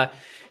 I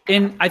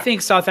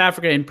think South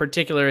Africa in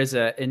particular is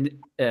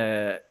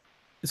a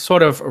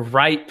sort of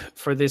ripe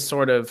for this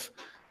sort of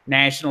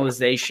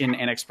nationalization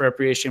and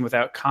expropriation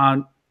without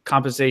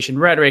compensation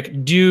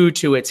rhetoric due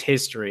to its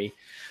history.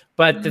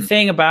 But the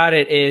thing about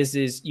it is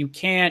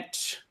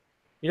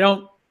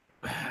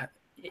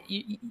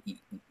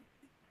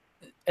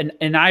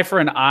an eye for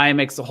an eye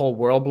makes the whole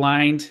world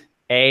blind,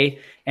 A,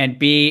 and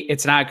B,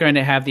 it's not going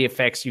to have the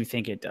effects you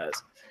think it does.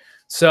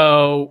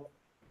 So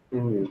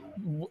when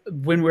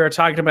we were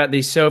talking about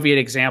these Soviet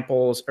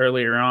examples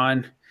earlier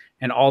on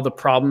and all the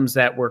problems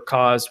that were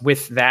caused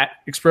with that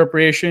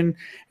expropriation,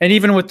 and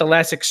even with the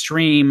less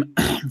extreme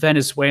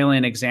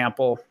Venezuelan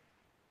example,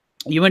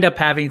 you end up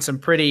having some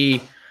pretty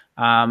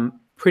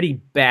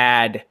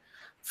bad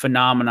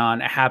phenomenon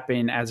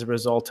happen as a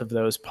result of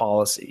those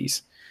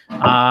policies.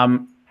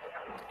 And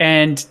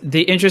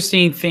the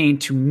interesting thing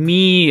to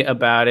me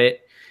about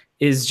it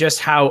is just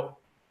how,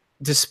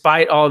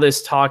 despite all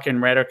this talk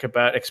and rhetoric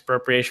about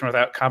expropriation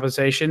without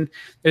compensation,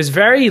 there's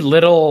very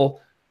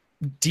little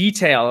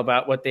detail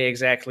about what they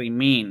exactly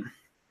mean,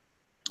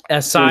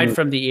 aside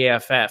from the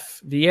EFF.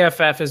 The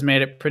EFF has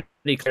made it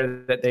pretty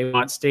clear that they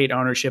want state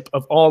ownership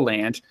of all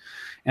land.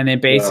 And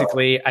then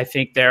basically, I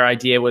think their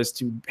idea was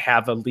to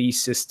have a lease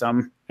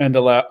system and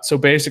allow. So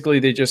basically,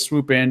 they just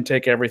swoop in,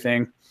 take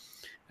everything,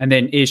 and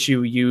then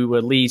issue you a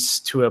lease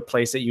to a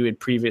place that you had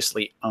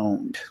previously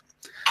owned.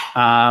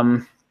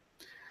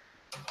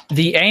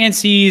 The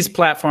ANC's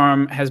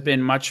platform has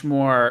been much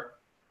more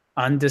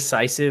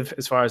undecisive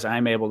as far as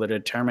I'm able to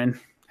determine.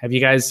 Have you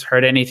guys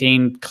heard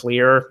anything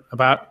clear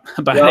about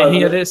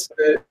any of this?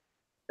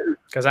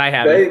 Because I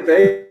haven't.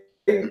 They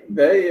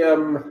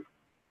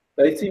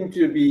seem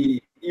to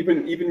be,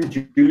 even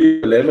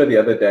Julius Malema the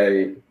other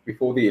day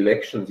before the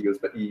elections,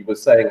 he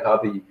was saying how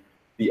the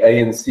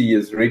ANC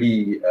is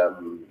really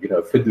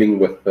fiddling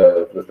with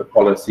the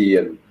policy,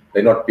 and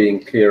they're not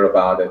being clear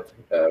about it,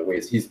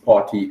 whereas his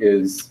party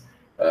is.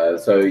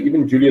 So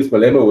even Julius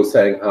Malema was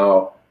saying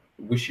how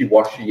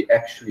wishy-washy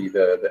actually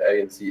the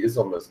ANC is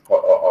on this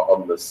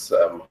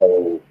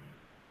whole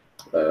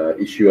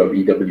issue of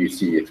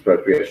EWC,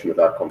 expropriation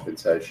without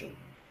compensation.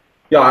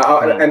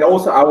 Yeah, and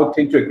also I would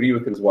tend to agree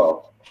with him as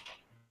well.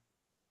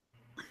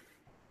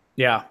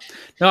 Yeah,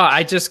 no,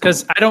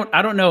 because I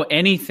don't know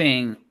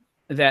anything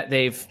that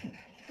they've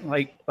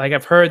like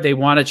I've heard they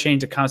want to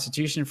change the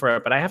constitution for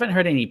it, but I haven't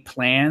heard any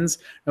plans,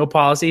 no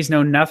policies,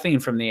 no nothing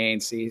from the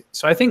ANC.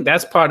 So I think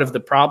that's part of the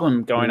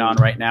problem going on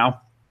right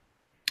now.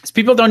 Is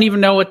people don't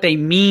even know what they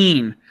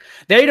mean.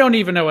 They don't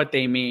even know what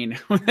they mean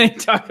when they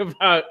talk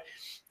about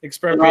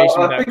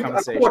expropriation without compensation.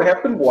 I think what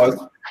happened was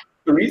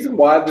the reason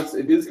why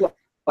it is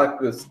like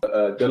this,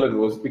 Dylan,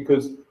 was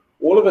because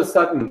all of a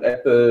sudden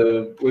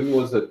when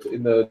was it,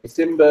 in the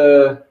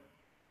December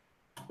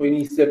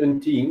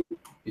 2017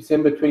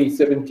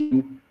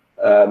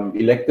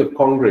 elective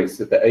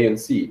Congress at the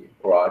ANC,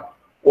 right?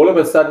 All of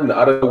a sudden,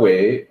 out of the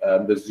way,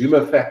 the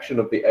Zuma faction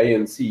of the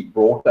ANC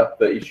brought up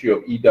the issue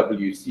of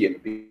EWC, and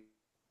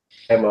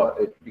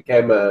it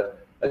became a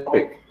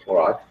topic, all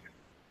right?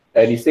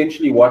 And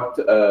essentially what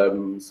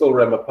Cyril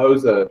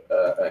Ramaphosa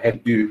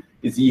had to do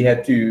is he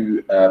had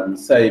to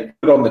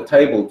put on the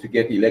table to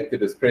get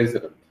elected as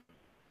president.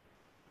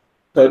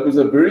 So it was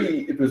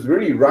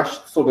very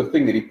rushed sort of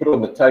thing that he put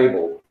on the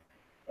table.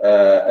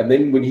 And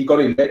then when he got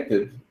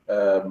elected,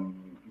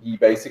 he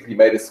basically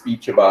made a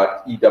speech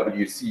about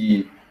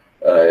EWC,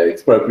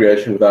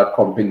 expropriation without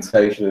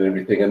compensation and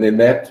everything. And then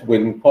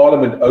when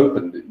Parliament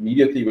opened,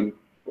 immediately when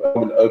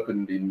Parliament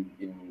opened in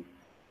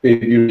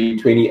February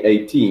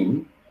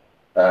 2018,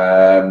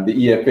 the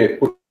EFF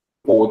put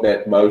forward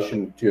that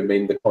motion to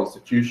amend the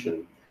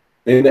constitution.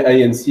 Then the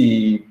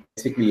ANC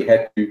basically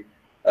had to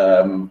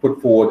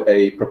put forward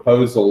a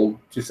proposal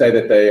to say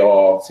that they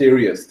are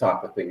serious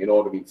type of thing in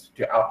order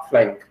to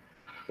outflank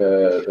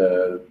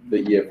the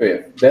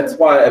EFF. That's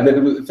why, and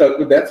then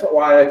that's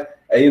why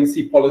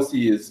ANC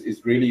policy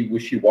is really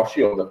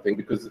wishy-washy on the thing,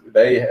 because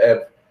they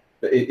have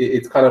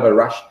it's kind of a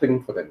rushed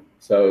thing for them.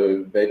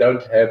 So they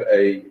don't have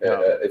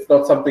it's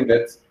not something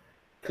that's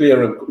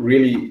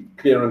really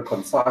clear and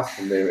concise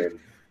from their end.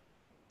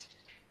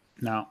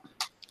 No.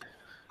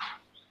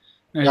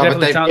 Yeah, but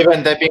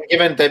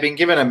they've been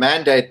given a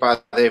mandate by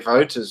their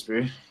voters,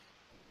 bro.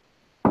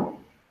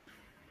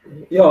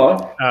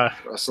 Yeah,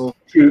 Russell.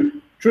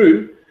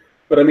 True.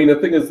 But I mean, the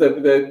thing is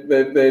that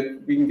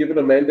they've been given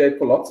a mandate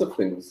for lots of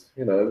things.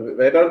 You know,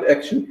 they don't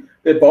actually.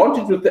 The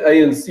advantage with the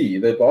ANC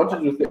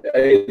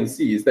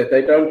is that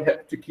they don't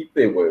have to keep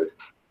their word.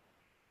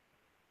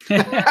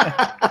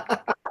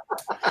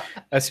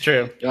 That's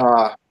true.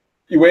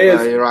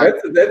 Whereas you're right.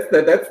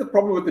 That's the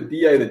problem with the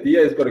DA. The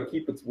DA has got to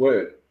keep its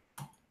word.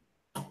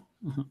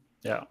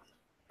 Yeah.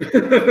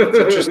 It's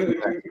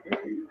interesting.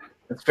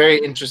 It's very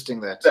interesting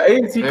that the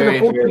ANC can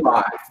afford to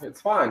lie.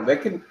 It's fine.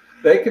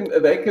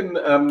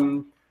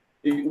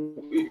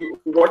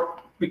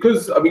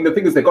 Because I mean, the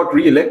thing is, they got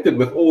re-elected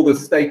with all the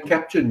state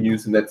capture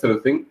news and that sort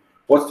of thing.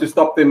 What's to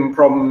stop them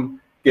from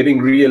getting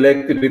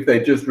re-elected if they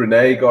just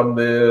renege on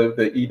the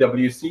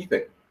EWC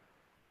thing?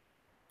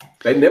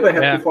 They never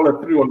have to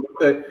follow through on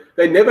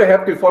they never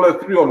have to follow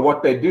through on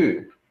what they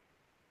do.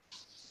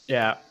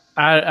 Yeah,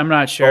 I'm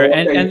not sure.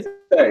 And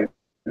say,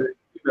 you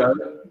know,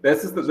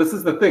 this is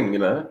the thing, you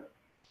know.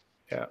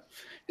 Yeah.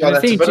 Yeah,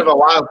 that's a bit of a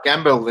wild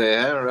gamble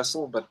there,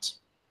 Russell, but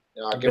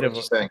yeah, I get what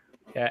you're saying.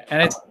 Yeah,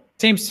 and it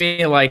seems to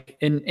me like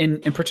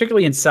in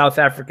particularly in South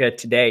Africa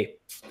today,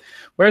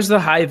 where's the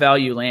high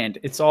value land?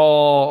 It's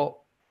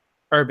all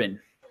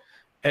urban.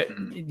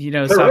 You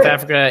know, Correct. South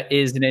Africa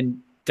is an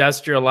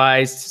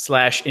industrialized /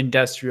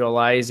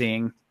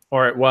 industrializing,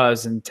 or it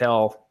was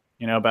until,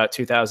 you know, about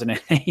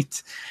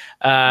 2008,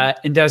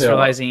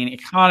 industrializing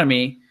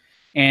economy.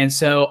 And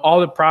so all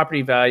the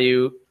property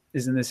value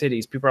is in the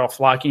cities. People are all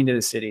flocking to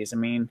the cities. I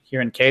mean,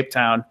 here in Cape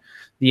Town,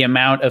 the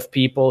amount of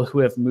people who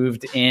have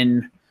moved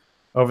in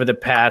over the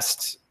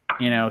past,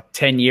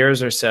 10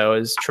 years or so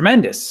is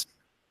tremendous.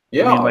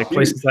 Yeah, I mean, like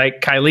places like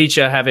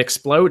Kailicha have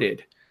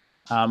exploded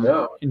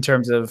in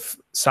terms of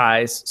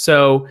size.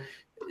 So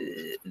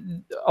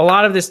a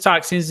lot of this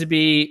talk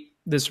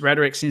this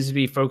rhetoric seems to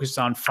be focused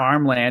on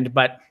farmland,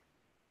 but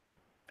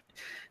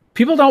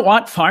people don't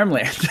want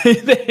farmland.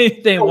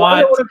 they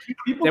want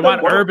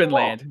urban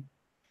land.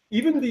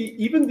 Even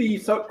the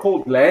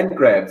so-called land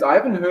grabs. I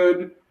haven't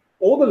heard.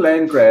 All the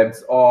land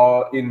grabs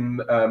are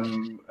in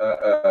and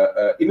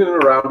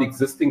around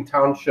existing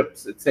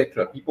townships,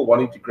 etc. People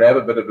wanting to grab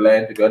a bit of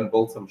land to go and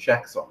build some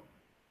shacks on.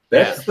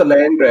 That's the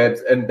land grabs,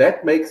 and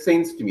that makes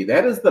sense to me.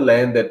 That is the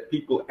land that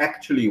people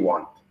actually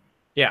want.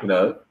 Yeah,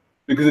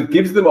 because it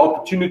gives them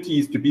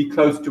opportunities to be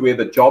close to where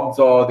the jobs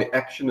are, the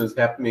action is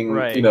happening.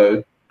 Right.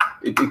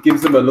 It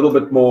gives them a little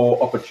bit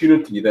more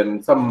opportunity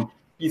than some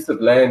piece of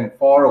land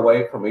far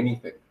away from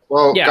anything.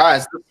 Well,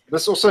 guys,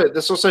 this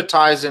also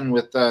ties in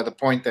with the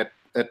point that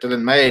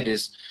Dylan made.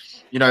 Is,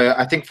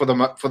 I think for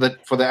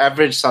the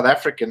average South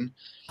African,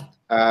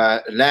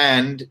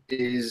 land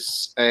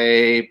is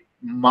a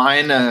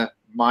minor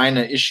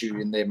issue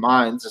in their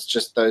minds. It's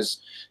just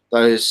those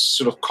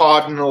sort of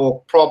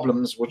cardinal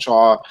problems, which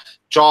are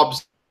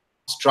jobs,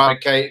 drug,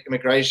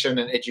 immigration,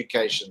 and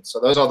education. So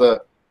those are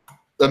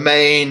the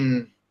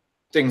main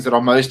things that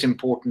are most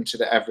important to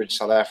the average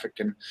South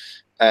African.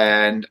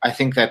 And I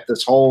think that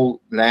this whole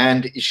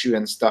land issue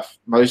and stuff,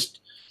 most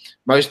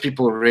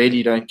people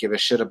really don't give a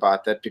shit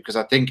about that, because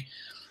I think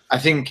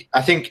in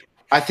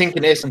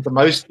essence,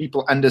 most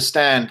people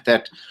understand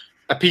that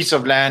a piece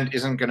of land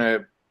isn't going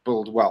to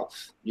build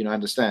wealth.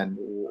 Understand,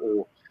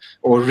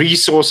 or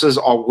resources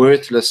are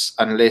worthless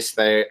unless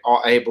they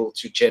are able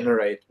to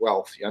generate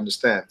wealth. You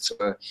understand?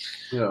 So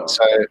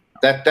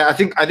that I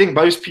think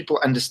most people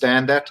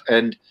understand that,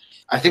 and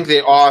I think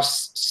there are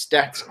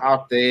stats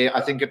out there.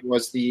 I think it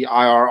was the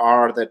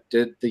IRR that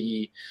did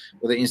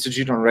or the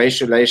Institute on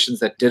Race Relations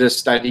that did a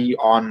study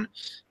on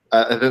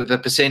the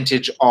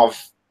percentage of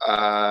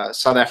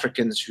South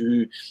Africans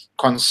who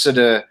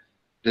consider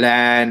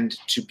land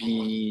to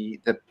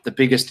be the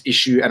biggest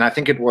issue, and I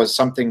think it was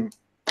something.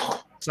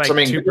 It's like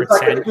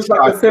 2%. It was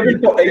like the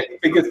 7th or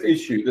 8th biggest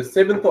issue. The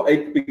 7th or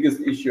 8th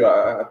biggest issue.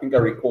 I think I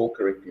recall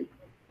correctly.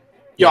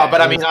 Yeah,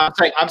 but I mean,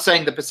 I'm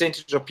saying the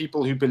percentage of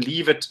people who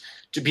believe it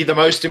to be the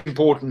most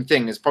important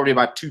thing is probably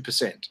about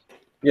 2%.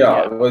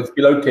 Yeah, well, it's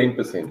below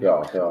 10%.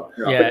 Yeah.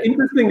 Yeah. But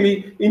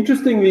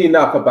interestingly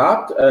enough,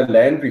 about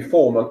land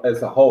reform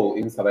as a whole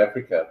in South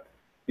Africa,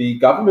 the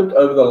government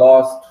over the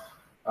last,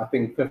 I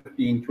think,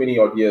 15, 20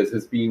 odd years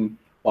has been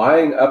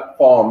buying up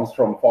farms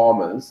from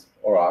farmers,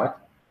 all right,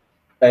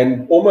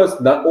 and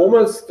almost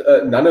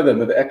none of them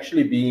have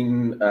actually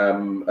been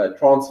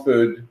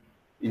transferred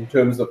in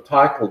terms of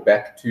title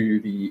back to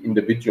the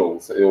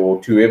individuals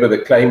or to whoever the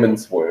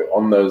claimants were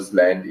on those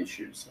land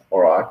issues,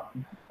 all right?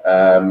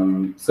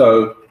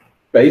 So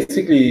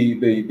basically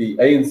the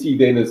ANC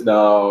then is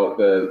now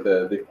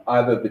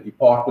either the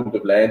Department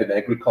of Land and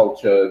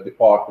Agriculture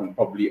department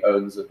probably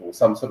owns it, or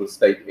some sort of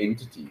state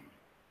entity.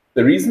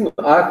 The reason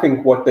I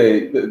think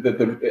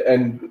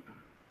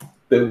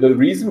the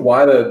reason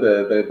why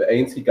the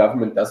ANC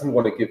government doesn't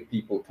want to give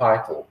people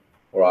title,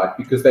 all right,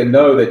 because they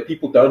know that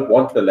people don't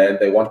want the land,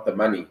 they want the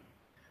money.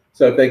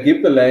 So if they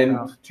give the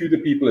land to the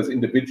people as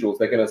individuals,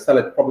 they're going to sell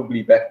it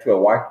probably back to a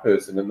white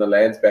person, and the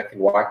land's back in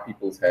white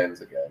people's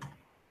hands again.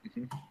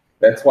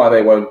 That's why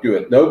they won't do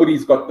it.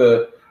 Nobody's got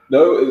the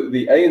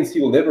ANC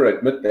will never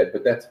admit that,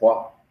 but that's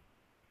why.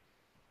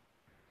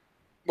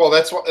 Well,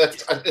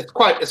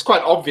 it's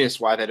quite obvious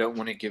why they don't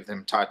want to give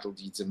them title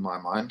deeds, in my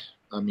mind.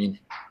 I mean,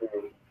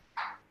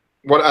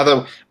 what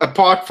other,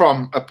 apart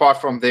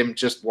from them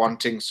just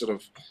wanting sort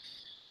of,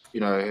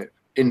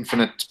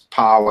 infinite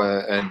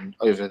power and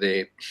over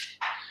their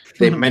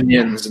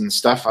minions and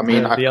stuff. I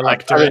mean, the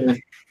electorate.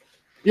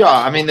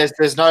 I mean,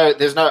 there's no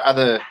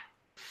other.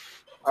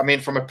 I mean,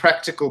 from a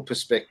practical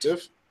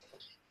perspective,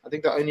 I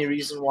think the only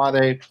reason why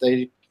they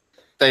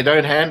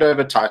don't hand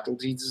over title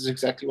deeds is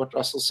exactly what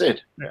Russell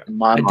said. Yeah. In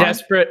my mind.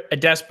 A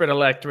desperate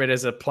electorate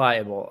is a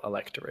pliable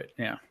electorate.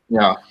 Yeah.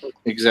 Yeah.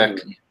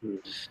 Exactly.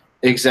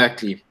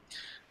 Exactly.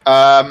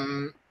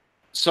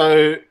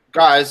 So,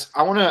 guys,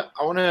 I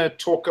wanna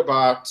talk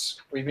about.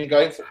 We've been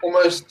going for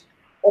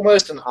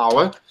almost an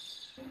hour.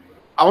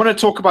 I want to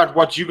talk about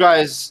what you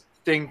guys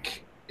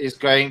think is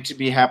going to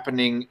be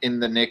happening in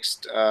the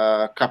next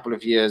couple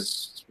of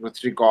years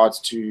with regards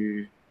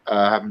to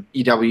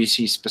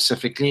EWC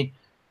specifically.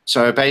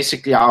 So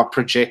basically our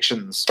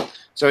projections.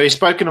 So we've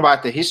spoken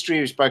about the history,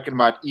 we've spoken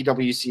about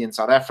EWC in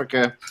South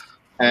Africa,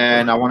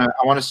 and I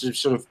want us to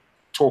sort of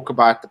talk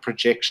about the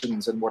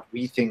projections and what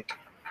we think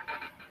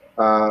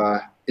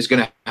is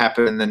going to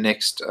happen in the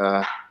next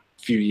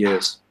few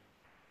years.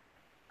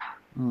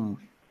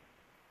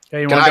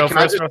 Okay, you want to go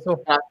first,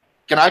 Russell?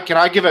 Can I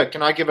give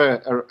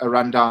a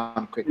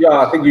rundown quickly? Yeah,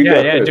 I think you do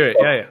it.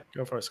 Yeah,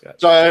 go for it, Scott.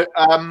 So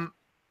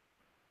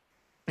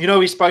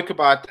we spoke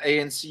about the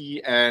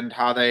ANC and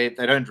how they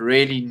don't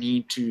really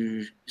need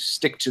to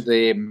stick to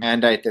their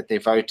mandate that their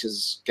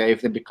voters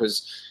gave them,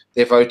 because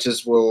their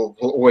voters will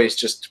always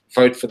just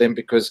vote for them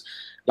because,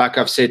 like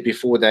I've said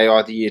before, they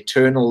are the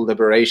eternal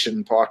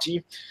liberation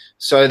party.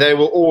 So they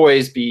will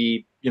always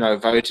be,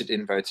 voted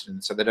in.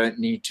 So they don't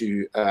need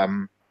to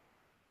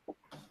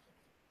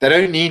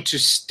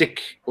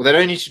stick, or they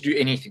don't need to do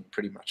anything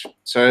pretty much.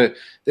 So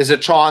there's a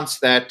chance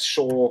that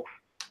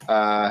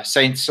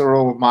Saint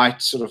Cyril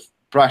might sort of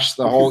brush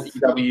the whole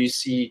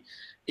EWC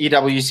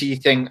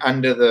thing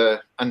under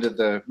the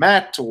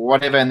mat or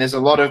whatever, and there's a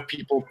lot of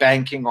people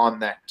banking on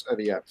that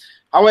over here.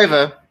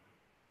 However,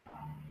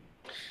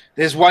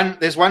 there's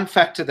one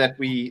factor that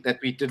we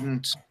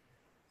didn't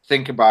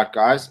think about,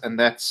 guys, and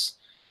that's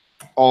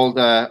old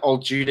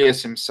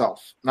Julius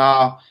himself.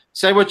 Now,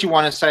 say what you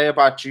want to say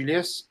about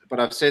Julius, but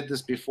I've said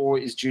this before: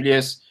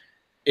 Julius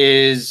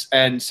is,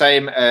 and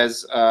same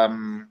as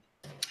Andile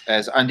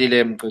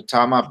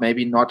Mkutama,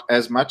 maybe not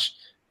as much,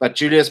 but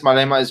Julius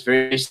Malema is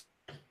very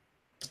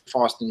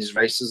fast in his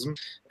racism,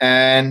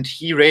 and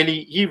he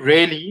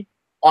really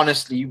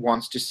honestly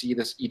wants to see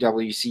this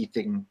EWC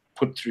thing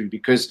put through,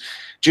 because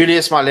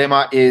Julius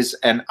Malema is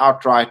an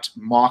outright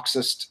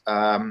Marxist.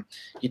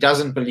 He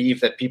doesn't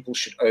believe that people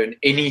should own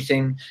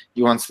anything.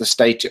 He wants the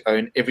state to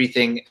own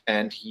everything,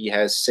 and he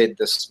has said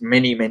this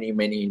many, many,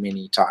 many,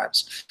 many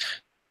times.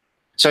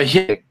 So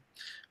here,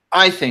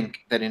 I think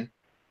that in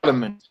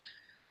Parliament,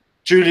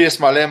 Julius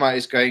Malema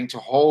is going to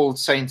hold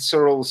Saint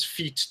Cyril's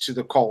feet to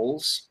the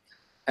coals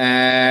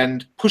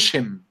and push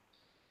him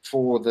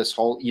for this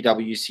whole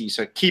EWC.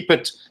 So keep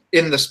it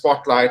in the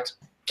spotlight,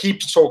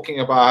 keep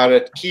talking about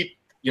it, keep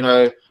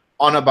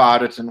on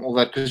about it and all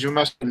that, because you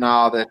must know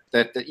now that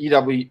the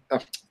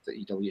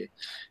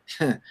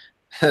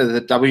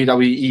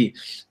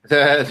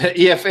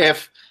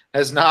EFF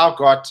has now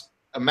got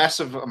a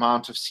massive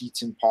amount of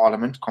seats in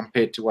Parliament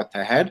compared to what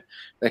they had.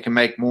 They can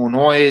make more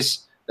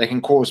noise. They can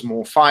cause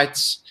more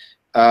fights.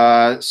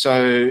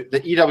 So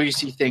the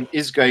EWC thing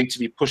is going to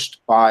be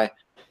pushed by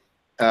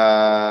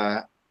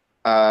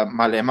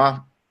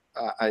Malema.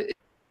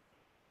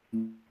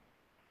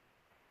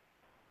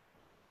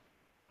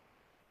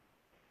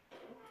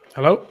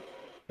 Hello?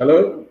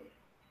 Hello?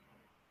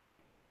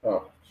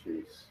 Oh,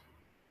 jeez.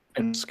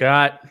 And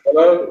Scott.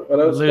 Hello?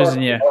 Hello,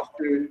 Losing you.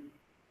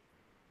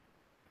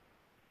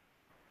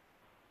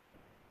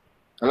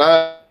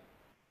 Hello?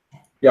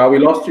 Yeah, we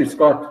lost you,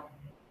 Scott.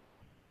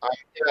 I'm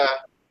here.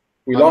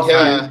 We lost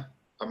you.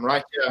 I'm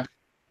right here.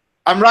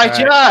 I'm right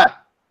here.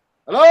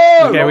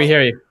 Hello? Okay, we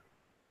hear you.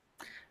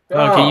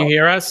 Yeah. Oh, can you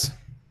hear us?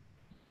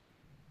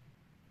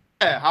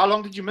 Yeah. How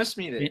long did you miss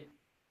me there?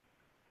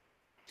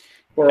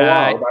 For a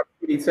while, about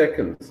 20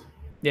 seconds.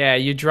 Yeah,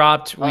 you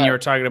dropped when you were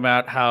talking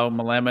about how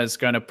Malema is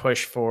going to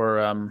push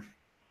for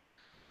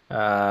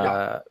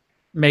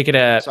make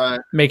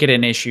it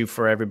an issue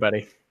for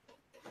everybody.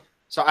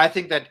 So I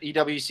think that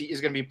EWC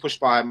is going to be pushed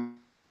by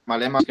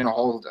Malema. He's going to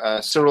hold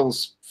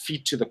Cyril's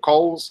feet to the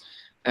coals.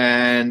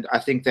 And I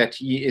think that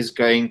he is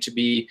going to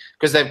be,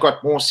 because they've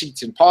got more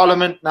seats in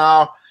Parliament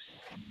now,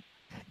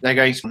 they're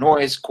going to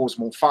noise, cause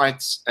more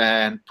fights,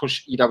 and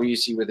push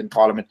EWC within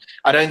Parliament.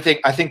 I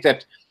think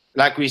that,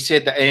 like we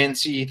said, the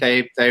ANC,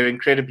 they're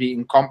incredibly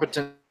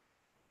incompetent.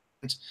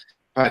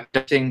 But I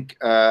think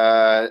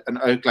an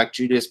oak like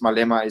Julius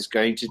Malema is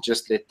going to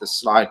just let this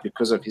slide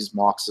because of his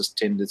Marxist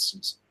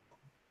tendencies.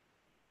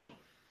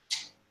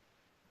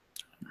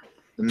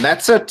 And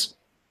that's it.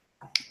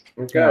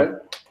 Okay. Yeah.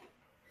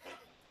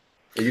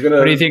 Are you gonna,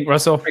 what do you think,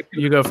 Russell?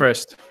 You go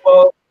first.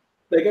 Well,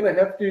 they're going to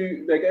have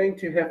to. They're going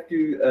to have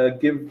to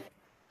give.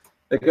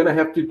 They're going to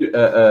have to.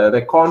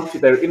 They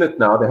can't. They're in it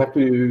now. They have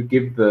to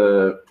give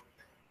the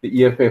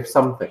EFF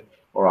something.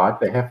 All right.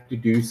 They have to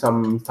do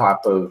some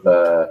type of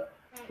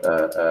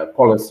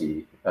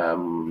policy.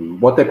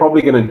 What they're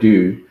probably going to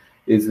do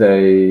is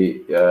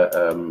going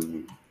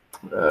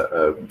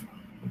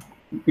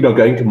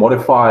to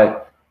modify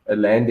a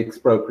land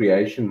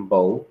expropriation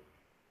bill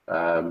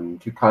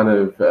to kind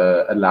of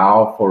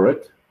allow for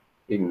it,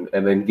 and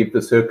then give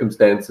the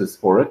circumstances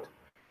for it,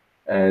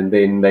 and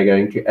then they're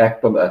going to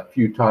act on a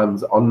few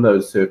times on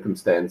those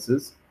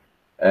circumstances,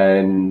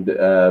 and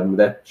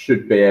that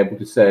should be able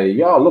to say,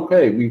 yeah, look,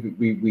 hey,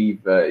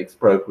 we've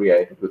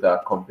expropriated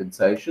without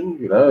compensation.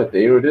 You know,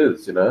 there it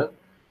is. You know,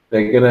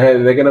 they're gonna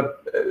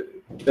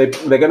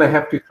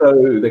have to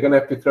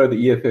throw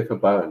the EFF a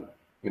bone.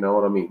 You know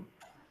what I mean?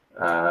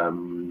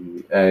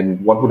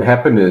 And what would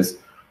happen is,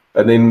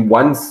 and then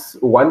once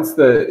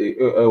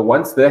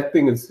that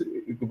thing is,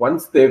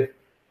 once they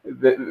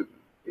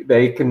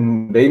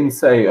can then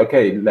say,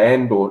 okay,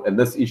 and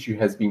this issue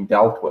has been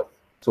dealt with,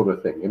 sort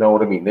of thing. You know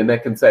what I mean? Then they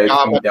can say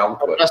it's been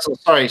dealt with. Russell,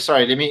 sorry.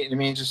 Let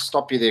me just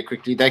stop you there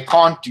quickly. They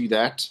can't do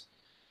that.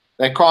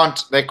 They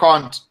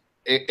can't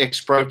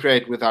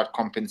expropriate without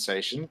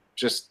compensation,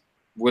 just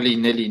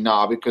willy-nilly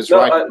now, because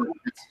right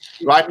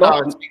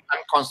now it's being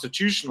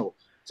unconstitutional.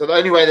 So the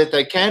only way that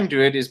they can do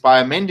it is by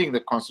amending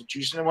the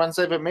Constitution. And once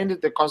they've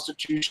amended the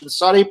Constitution,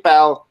 sorry,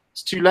 pal,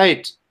 it's too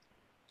late.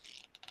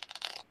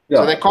 Yeah.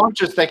 So they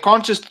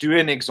can't just do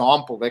an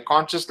example. They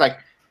can't just like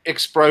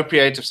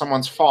expropriate of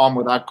someone's farm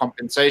without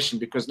compensation,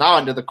 because now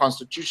under the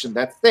Constitution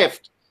that's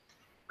theft.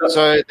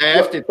 So they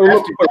have to.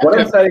 What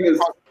I'm saying is,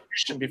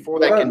 before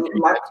they can do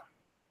that.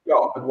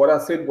 Yeah, but what I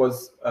said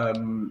was, they're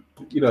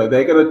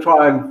going to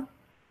try and.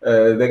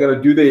 They're going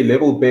to do their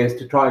level best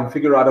to try and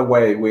figure out a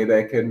way where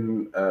they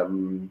can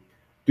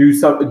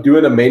do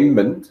an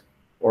amendment.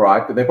 All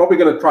right, they're probably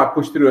going to try to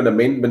push through an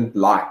amendment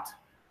light,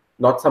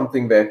 not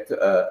something that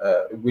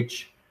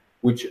which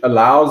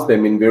allows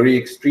them in very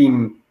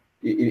extreme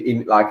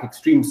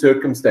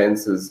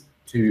circumstances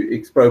to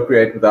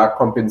expropriate without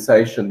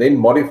compensation. Then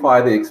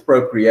modify the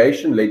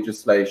expropriation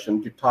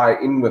legislation to tie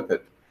in with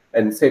it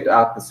and set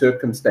out the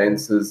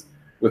circumstances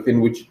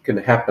within which it can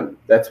happen.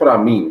 That's what I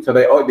mean. So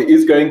there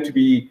is going to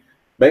be,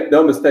 make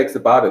no mistakes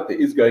about it, there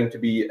is going to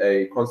be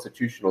a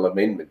constitutional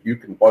amendment. You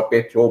can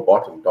bet your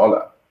bottom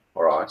dollar.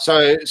 All right.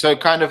 So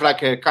kind of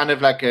like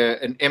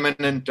an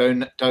eminent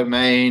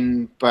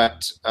domain,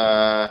 but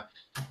for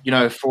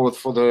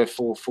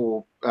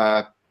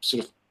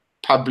sort of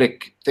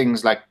public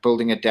things like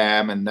building a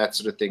dam and that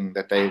sort of thing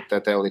that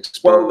they'll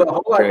explore. Well, the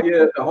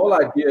whole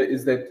idea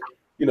is that,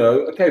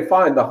 okay,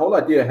 fine. The whole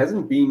idea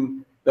hasn't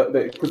been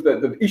because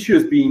the issue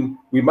has been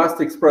we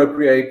must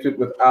expropriate it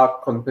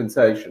without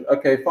compensation.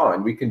 Okay,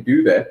 fine, we can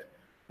do that,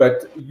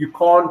 but you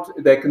can't.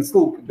 They can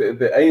still,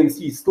 the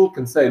ANC still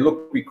can say,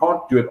 look, we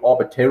can't do it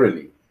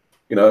arbitrarily.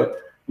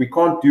 We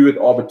can't do it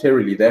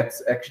arbitrarily.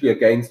 That's actually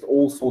against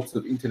all sorts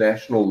of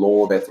international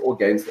law. That's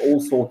against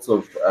all sorts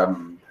of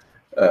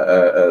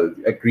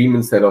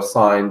agreements that are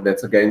signed.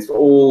 That's against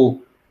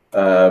all.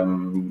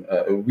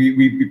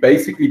 We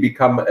basically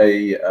become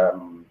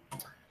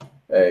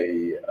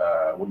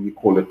what do you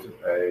call it,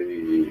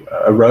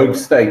 a rogue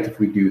state if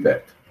we do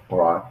that. All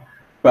right,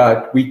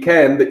 but we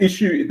can. The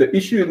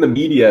issue in the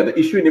media, the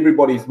issue in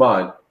everybody's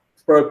mind,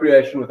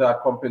 expropriation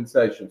without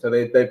compensation. So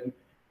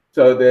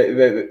So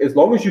as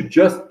long as you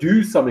just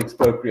do some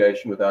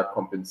expropriation without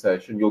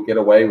compensation, you'll get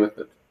away with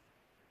it,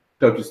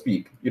 so to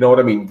speak. You know what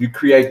I mean? You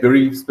create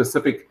very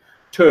specific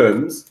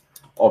terms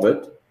of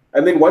it.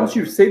 And then once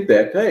you've said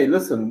that, hey,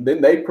 listen,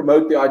 then they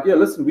promote the idea.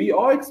 Listen, we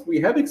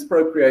have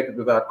expropriated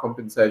without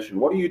compensation.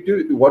 What do you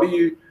do? What are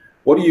you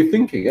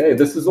thinking? Hey,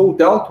 this is all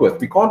dealt with.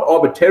 We can't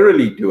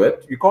arbitrarily do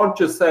it. You can't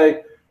just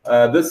say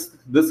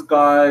this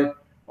guy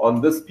on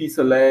this piece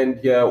of land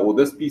here or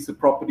this piece of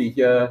property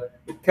here.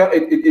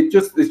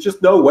 There's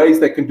just no ways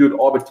they can do it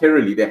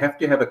arbitrarily. They have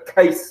to have a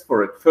case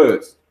for it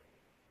first.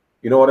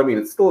 You know what I mean?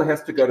 It still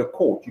has to go to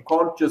court. You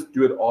can't just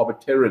do it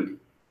arbitrarily.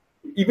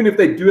 Even if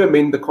they do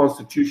amend the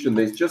Constitution,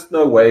 there's just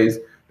no ways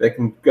they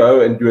can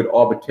go and do it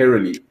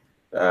arbitrarily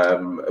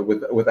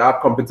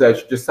without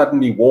compensation. Just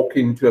suddenly walk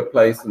into a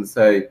place and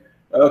say,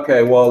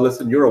 okay, well,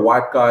 listen, you're a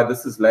white guy.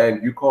 This is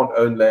land. You can't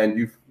own land.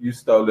 You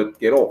stole it.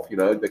 Get off. You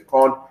know, they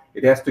can't.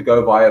 It has to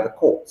go via the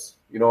courts.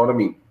 You know what I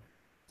mean?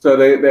 So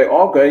they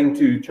are going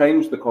to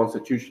change the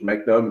Constitution.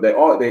 Make no,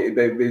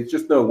 there's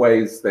just no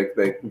ways they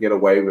can get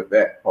away with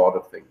that part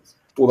of things.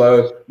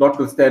 Although,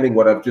 notwithstanding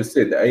what I've just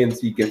said, the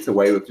ANC gets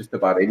away with just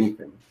about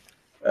anything.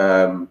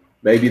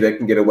 Maybe they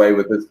can get away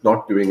with this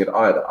not doing it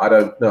either. I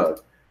don't know.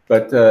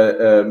 But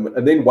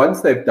and then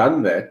once they've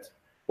done that,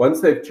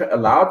 once they've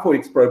allowed for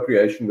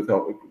expropriation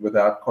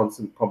without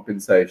constant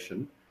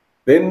compensation,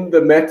 then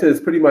the matter is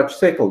pretty much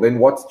settled. Then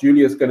what's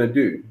Julius going to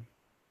do?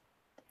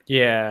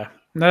 Yeah,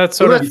 that's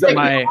sort of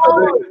my.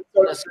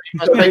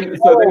 So then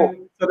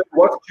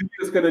what's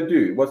Julius going to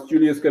do? What's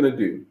Julius going to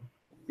do?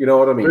 You know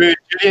what I mean?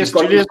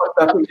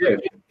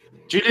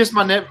 Julius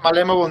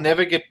Malema will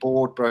never get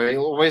bored, bro.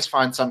 He'll always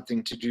find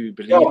something to do.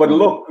 Yeah, but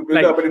look,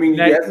 but I mean, he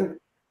hasn't.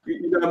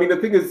 You know, I mean, the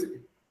thing is,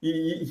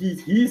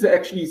 he's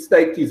actually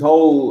staked his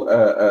whole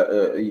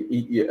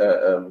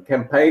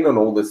campaign on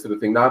all this sort of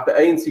thing. Now, if the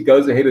ANC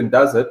goes ahead and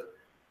does it,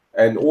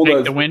 and all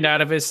take the wind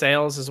out of his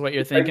sails is what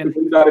you're thinking. Take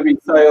the wind out of his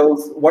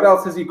sails. What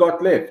else has he got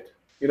left?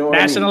 You know,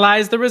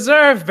 nationalize the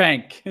Reserve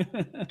Bank. There we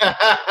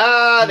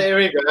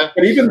go.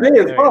 But even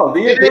there as well,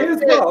 there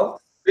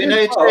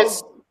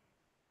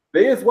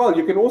as well,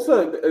 you can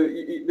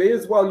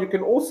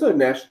also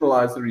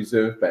nationalize the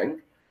Reserve Bank,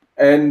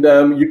 and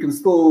you can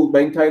still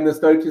maintain the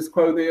status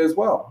quo there as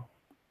well.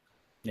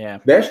 Yeah,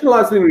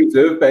 nationalizing the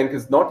Reserve Bank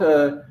is not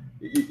a.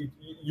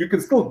 You can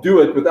still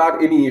do it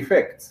without any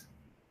effects.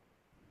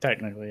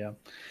 Technically, yeah.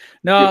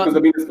 No, because I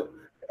mean,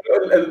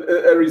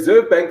 a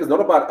Reserve Bank is not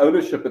about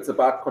ownership; it's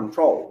about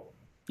control.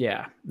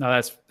 Yeah,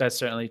 no, that's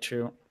certainly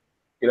true.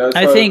 You know, so,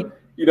 I think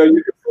you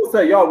can still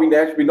say, yeah, we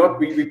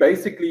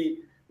basically,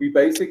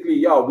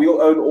 yeah,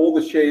 we'll own all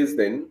the shares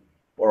then,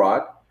 all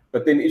right,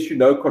 but then issue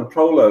no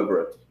control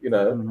over it. You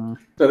know,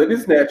 so that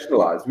is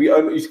nationalized. We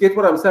own. You get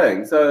what I'm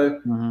saying? So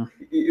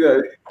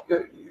you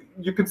know,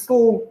 you can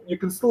still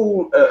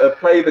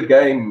play the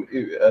game.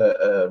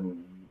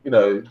 You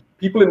know,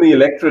 people in the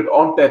electorate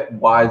aren't that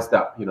wised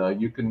up. You know,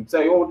 you can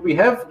say, oh, we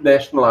have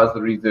nationalized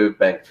the Reserve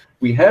Bank.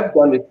 We have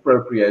done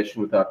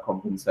expropriation without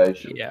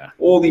compensation. Yeah.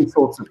 All these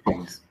sorts of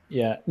things.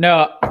 Yeah.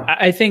 No,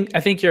 I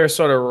think you're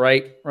sort of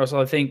right, Russell.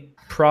 I think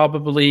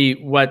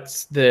probably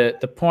what's the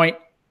point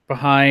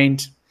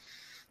behind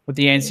what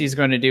the ANC is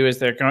going to do is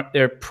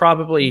they're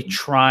probably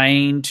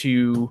trying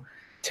to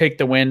take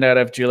the wind out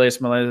of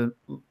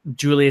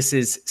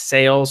Julius's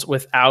sails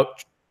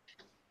without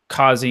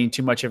causing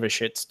too much of a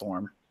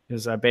shitstorm.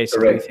 Is I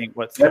basically think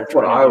that's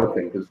what I would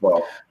think as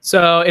well.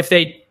 So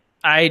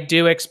I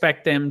do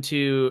expect them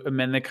to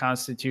amend the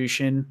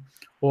Constitution,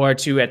 or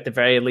to at the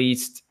very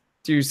least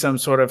do some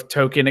sort of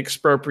token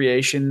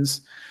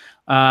expropriations.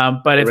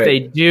 But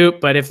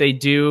if they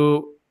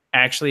do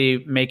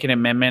actually make an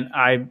amendment,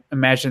 I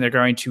imagine they're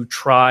going to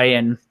try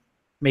and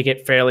make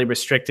it fairly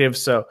restrictive.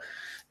 So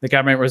the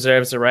government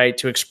reserves the right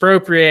to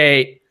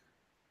expropriate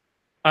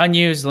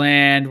unused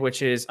land,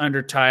 which is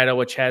under title,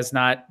 which has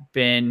not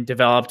been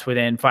developed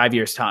within 5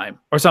 years' time,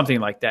 or something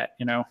like that.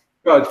 You know,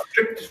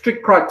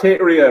 strict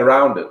criteria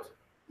around it.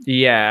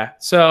 Yeah.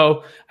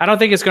 So I don't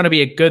think it's going to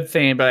be a good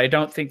thing, but I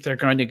don't think they're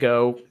going to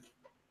go.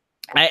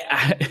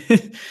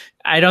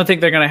 I don't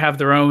think they're going to have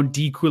their own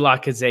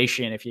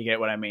dekulakization, if you get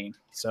what I mean.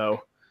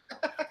 So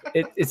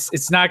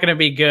it's not going to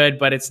be good,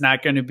 but it's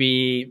not going to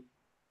be,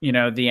 you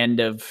know, the end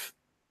of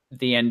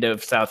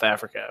South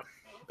Africa.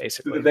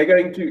 Basically, they're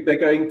going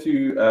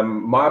to.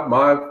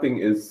 My thing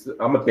is,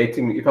 I'm a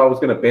betting. If I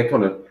was going to bet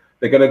on it,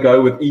 they're going to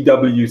go with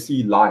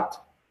EWC light.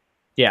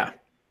 Yeah,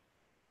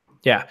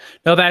 yeah.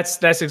 No,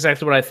 that's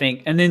exactly what I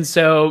think. And then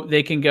so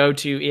they can go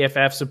to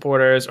EFF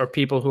supporters or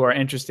people who are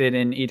interested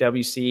in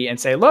EWC and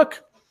say,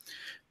 look,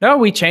 no,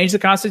 we changed the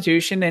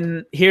Constitution,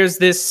 and here's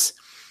this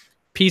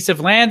piece of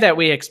land that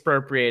we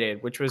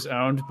expropriated, which was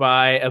owned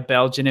by a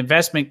Belgian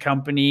investment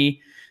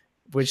company,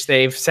 which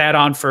they've sat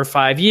on for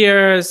 5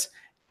 years,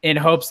 in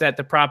hopes that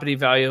the property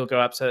value will go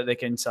up so that they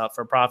can sell it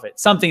for profit.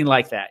 Something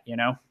like that, you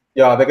know?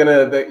 Yeah,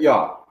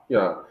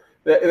 yeah.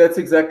 That's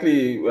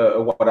exactly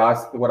what I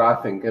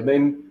think. And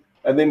then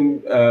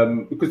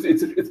because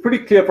it's pretty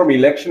clear from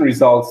election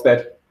results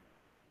that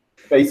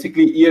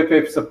basically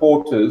EFF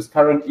supporters,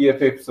 current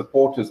EFF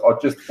supporters, are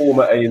just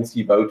former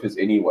ANC voters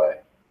anyway.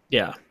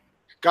 Yeah.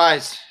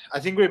 Guys, I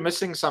think we're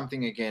missing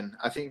something again.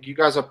 I think you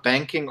guys are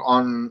banking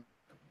on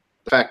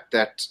the fact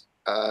that,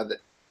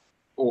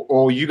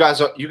 or you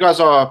guys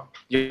are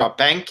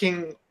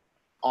banking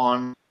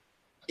on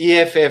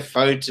EFF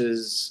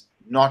voters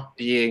not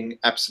being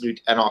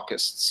absolute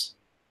anarchists.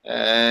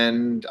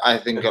 And I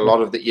think a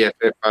lot of the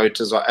EFF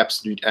voters are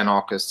absolute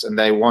anarchists, and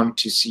they want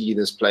to see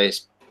this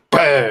place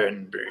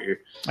burn, bro.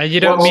 And you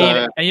don't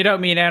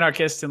mean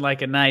anarchist in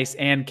like a nice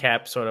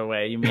ANCAP sort of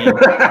way. You mean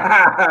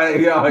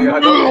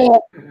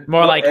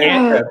more like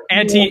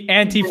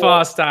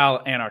Antifa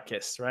style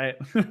anarchists, right?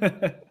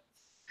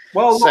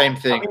 Well, same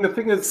thing. I mean, the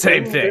thing is,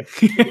 same thing.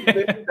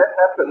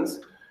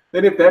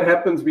 Then if that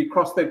happens, we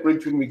cross that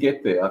bridge when we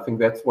get there. I think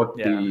that's what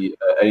the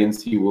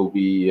ANC will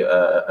be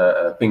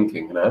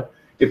thinking. You know,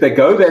 if they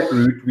go that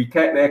route, we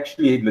can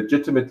actually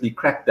legitimately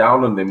crack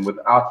down on them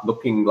without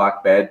looking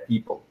like bad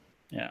people.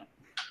 Yeah.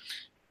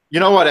 You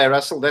know what,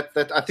 Russell?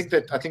 I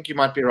think you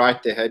might be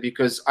right there, hey?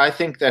 Because I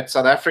think that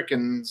South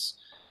Africans,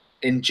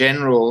 in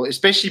general,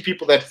 especially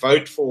people that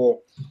vote for,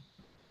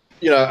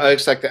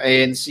 oaks like the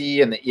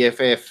ANC and the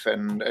EFF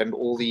and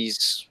all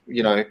these,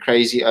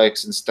 crazy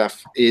oaks and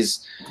stuff,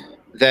 is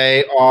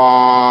they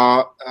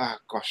are,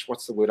 gosh,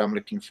 what's the word I'm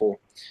looking for?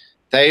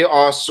 They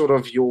are sort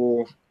of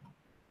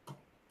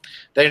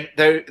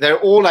they're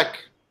all like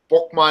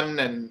Bokman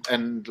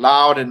and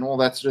Loud and all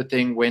that sort of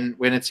thing. When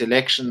it's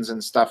elections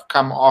and stuff,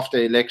 come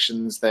after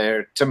elections,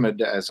 they're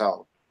timid as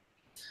hell.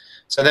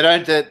 So they're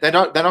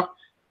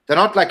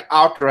not like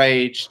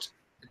outraged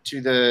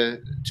to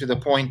the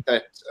point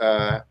that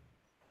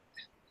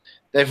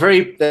they're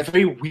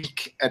very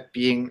weak at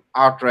being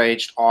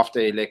outraged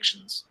after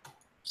elections.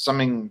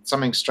 Something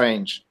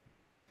strange.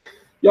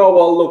 Yeah,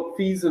 well, look,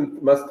 fees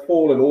must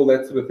fall and all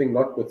that sort of thing,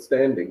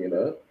 notwithstanding,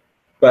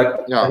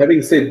 But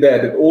having said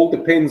that, it all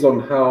depends on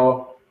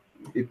how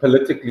the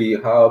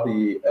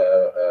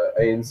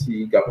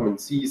ANC government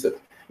sees it.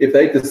 If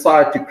they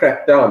decide to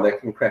crack down, they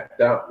can crack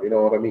down. You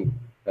know what I mean?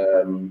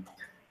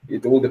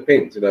 It all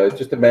depends. It's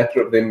just a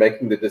matter of them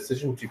making the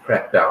decision to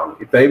crack down.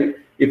 If they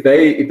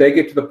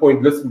get to the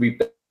point, listen,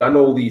 we've done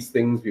all these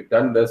things, we've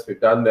done this,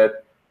 we've done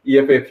that.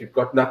 EFF, you've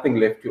got nothing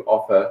left to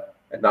offer,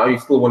 and now you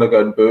still want to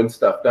go and burn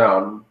stuff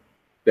down.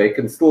 They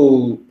can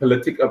still,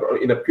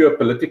 in a pure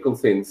political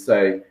sense,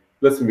 say,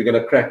 listen, we're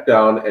going to crack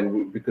down,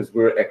 and because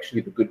we're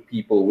actually the good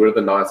people, we're the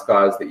nice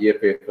guys. The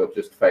EFF are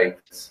just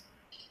fakes.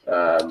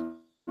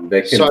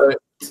 They can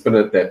spin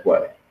it that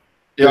way.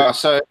 Yeah.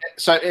 So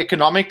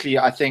economically,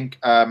 I think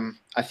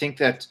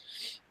that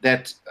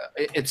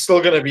it's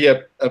still going to be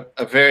a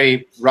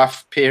very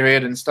rough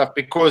period and stuff,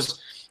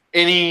 because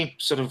any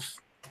sort of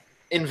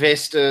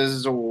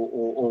investors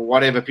or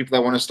whatever, people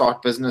that want to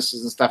start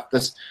businesses and stuff,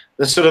 this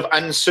sort of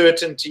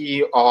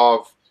uncertainty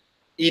of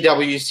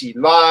EWC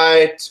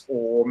light,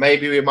 or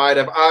maybe we might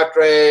have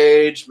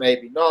outrage,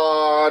 maybe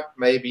not,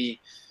 maybe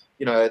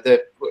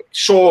the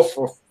sure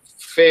for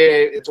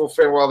fair, it's all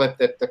fair and well that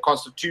the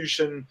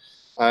Constitution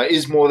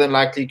is more than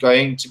likely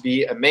going to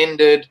be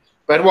amended,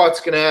 but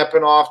what's going to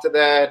happen after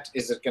that?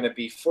 Is it going to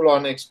be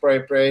full-on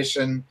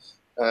expropriation?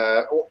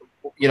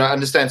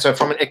 Understand. So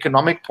from an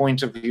economic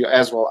point of view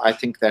as well, I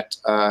think that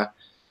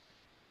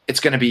it's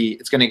going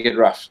to get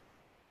rough.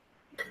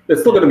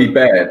 It's still going to be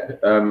bad.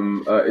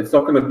 It's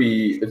not going to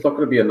be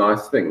a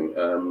nice thing.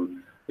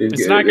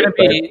 It's not going to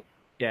be.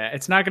 Yeah,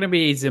 it's not going to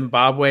be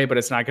Zimbabwe, but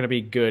it's not going to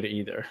be good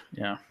either.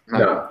 Yeah.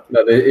 No.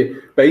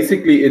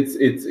 Basically,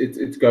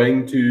 it's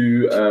going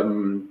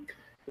to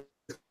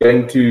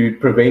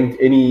prevent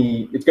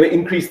any. It's going to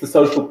increase the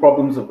social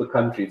problems of the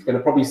country. It's going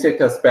to probably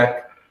set us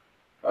back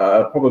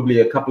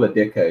probably a couple of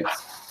decades.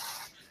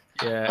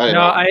 Yeah.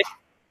 No,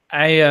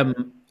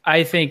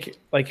 I think,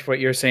 like what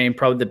you're saying,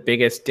 probably the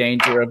biggest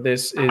danger of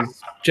this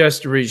is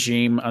just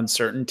regime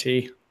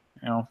uncertainty.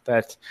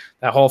 That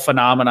whole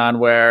phenomenon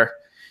where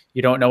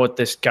you don't know what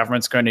this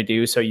government's going to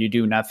do, so you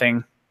do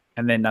nothing,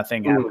 and then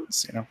nothing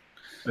happens.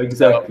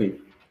 Exactly.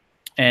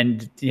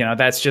 And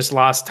that's just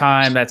lost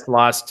time. That's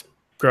lost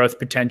growth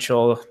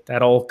potential.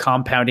 That old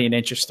compounding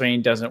interest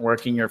thing doesn't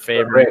work in your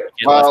favor.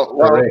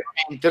 Well,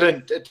 in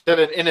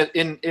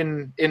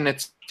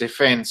its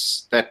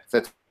defense,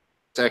 that's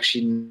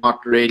actually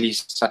not really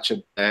such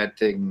a bad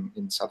thing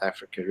in South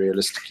Africa,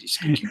 realistically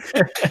speaking.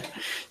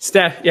 It's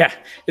better.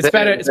 It's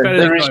better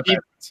than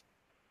regime.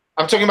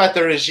 I'm talking about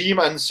the regime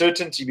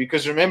uncertainty,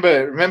 because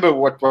remember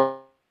what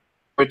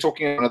we're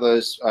talking about. One of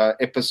those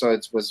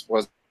episodes was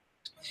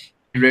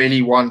we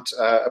really want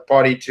a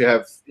party to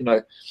have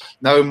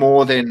no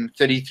more than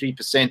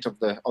 33% of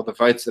the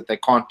votes that they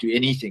can't do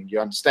anything. You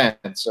understand?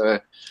 So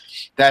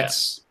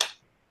that's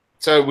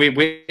so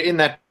we're in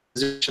that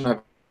position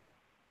of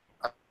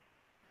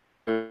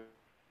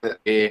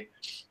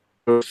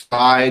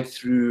slide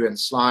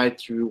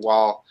through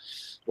while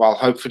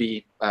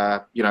hopefully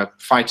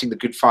fighting the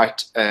good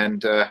fight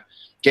and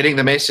getting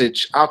the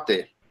message out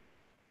there.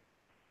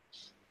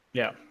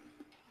 Yeah.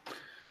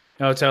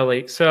 No,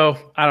 totally. So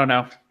I don't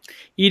know.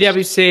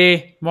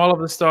 EWC, moral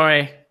of the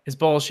story, is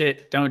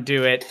bullshit. Don't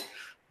do it.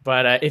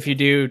 But if you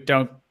do,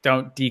 don't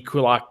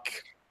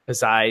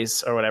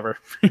dekulak-ize or whatever.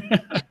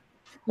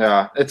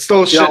 Yeah, it's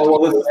still shit. Yeah, well,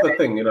 this is the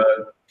thing,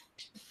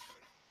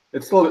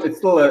 it's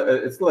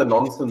still a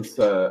nonsense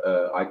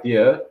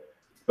idea,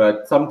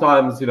 but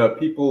sometimes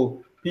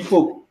people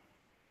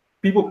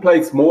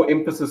place more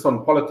emphasis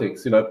on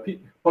politics.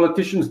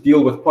 Politicians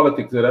deal with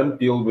politics; they don't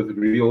deal with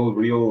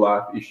real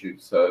life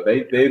issues. So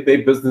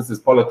their business is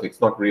politics,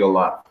 not real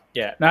life.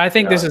 Yeah, no, I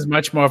think this is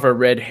much more of a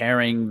red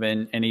herring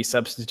than any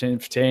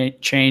substantive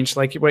change,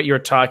 like what you're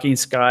talking,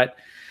 Scott.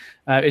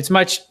 It's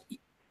much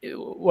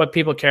what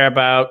people care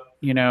about,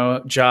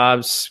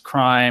 jobs,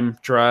 crime,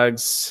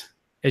 drugs,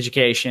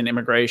 education,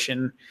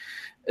 immigration.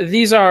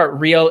 These are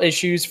real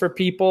issues for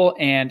people,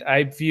 and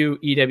I view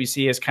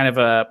EWC as kind of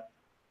a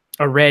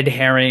red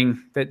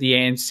herring that the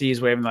ANC is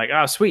waving, like,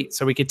 oh, sweet.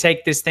 So we could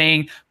take this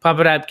thing, pump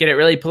it up, get it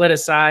really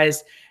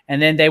politicized, and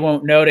then they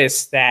won't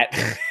notice that,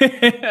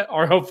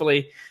 or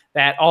hopefully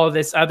that all of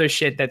this other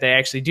shit that they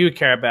actually do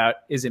care about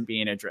isn't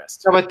being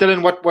addressed. So, but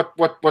Dylan,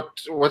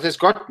 what has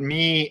got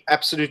me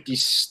absolutely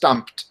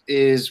stumped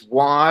is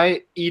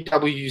why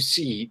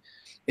EWC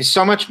is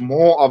so much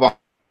more of a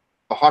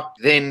hot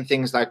than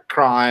things like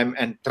crime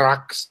and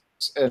drugs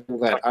and all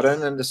that. I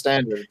don't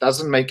understand it. It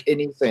doesn't make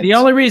any sense. The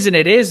only reason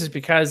it is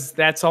because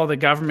that's all the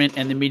government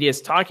and the media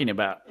is talking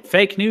about.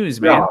 Fake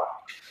news, man.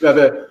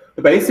 Yeah,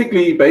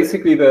 basically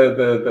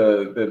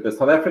the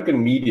South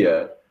African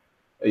media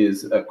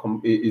is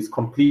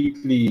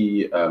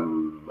completely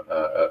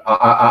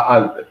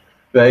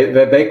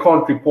they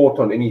can't report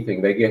on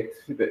anything. They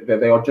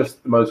are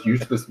just the most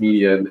useless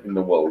media in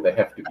the world. They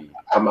have to be.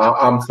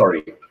 I'm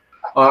sorry.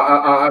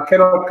 I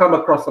cannot come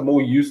across a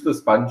more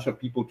useless bunch of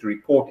people to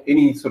report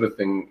any sort of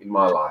thing in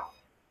my life.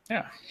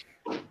 Yeah.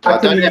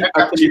 Don't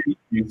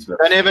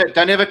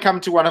ever come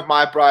to one of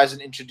my brides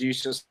and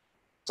introduce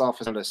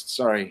yourself as a journalist.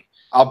 Sorry,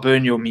 I'll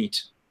burn your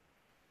meat.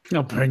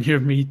 I'll burn your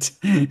meat.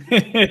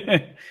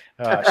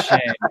 Oh,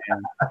 shame,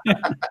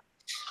 man.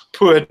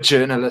 Poor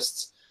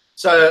journalists.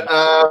 So,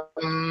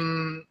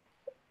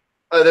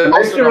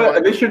 unless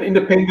you're an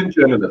independent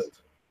journalist.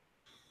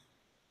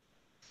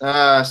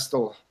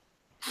 Still.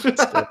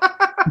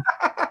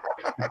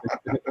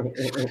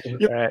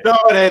 Right. No,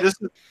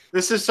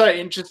 this is so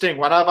interesting.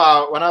 One of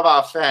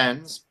our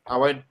fans, I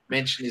won't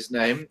mention his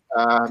name.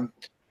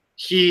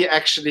 He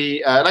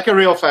actually, like a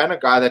real fan, a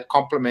guy that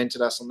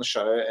complimented us on the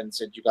show and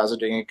said, you guys are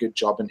doing a good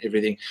job and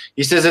everything.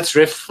 He says it's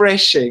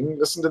refreshing.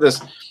 Listen to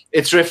this.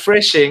 It's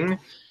refreshing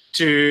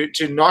to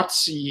not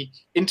see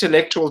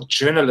intellectual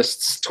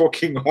journalists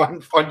talking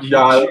on YouTube.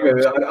 Yeah,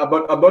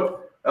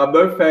 I'm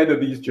no fan of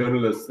these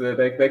journalists. The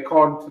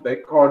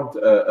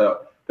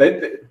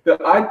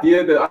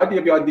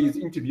idea behind these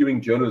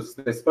interviewing journalists,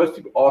 they're supposed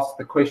to ask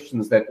the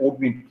questions that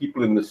ordinary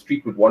people in the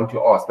street would want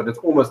to ask, but it's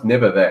almost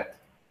never that.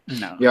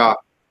 No. Yeah.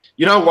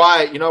 You know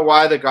why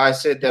the guy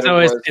said that?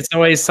 It's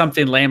always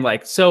something lame,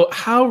 like, so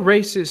how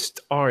racist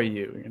are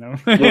you?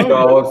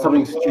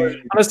 Something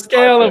stupid. On a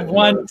scale of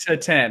 1 to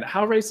 10,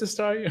 how racist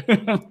are you?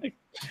 Like,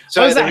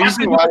 so the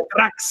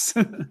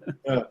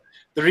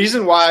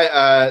reason why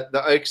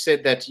the Oak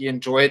said that he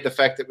enjoyed the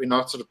fact that we're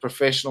not sort of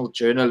professional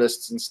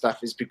journalists and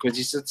stuff is because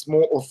he said it's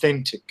more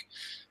authentic,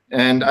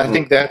 and I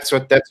think that's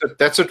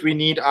what we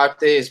need out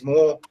there is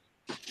more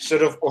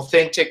sort of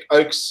authentic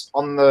Oaks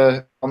on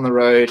the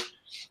road.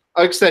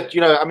 Oaks that,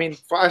 I mean,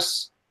 for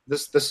us,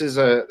 this is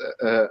a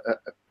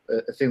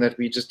thing that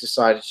we just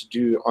decided to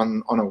do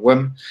on a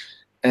whim,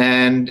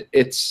 and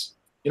it's,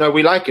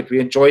 we like it. We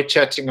enjoy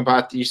chatting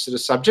about these sort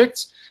of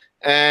subjects,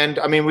 and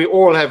I mean, we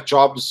all have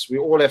jobs, we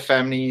all have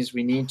families,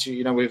 we need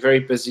to, we're very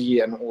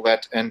busy and all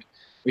that, and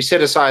we set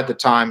aside the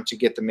time to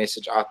get the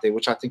message out there,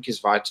 which I think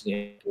is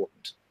vitally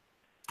important.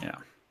 Yeah.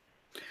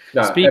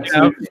 No, Speaking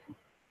absolutely.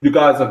 You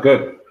guys are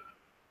good.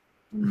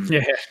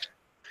 Yeah.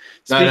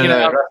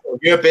 No,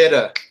 you're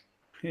better.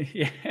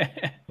 Yeah.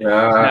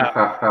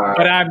 No.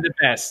 But I'm the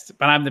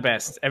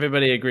best.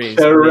 Everybody agrees.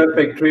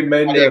 Terrific,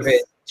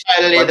 tremendous.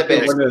 Totally the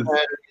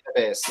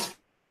best.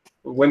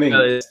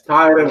 Winning.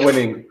 Tired of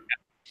winning.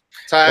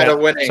 Tired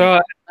of winning.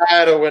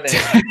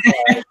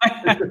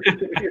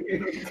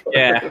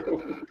 Yeah.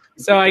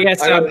 So I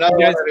guess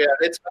let's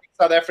make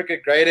South Africa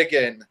great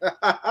again.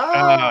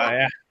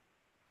 Yeah.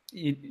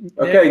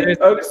 Okay,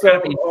 so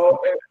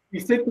we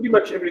said pretty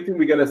much everything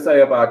we're going to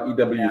say about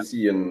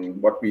EWC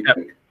and what we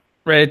think.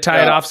 Ready to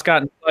tie it off,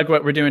 Scott, and plug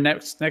what we're doing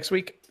next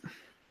week?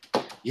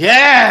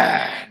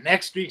 Yeah,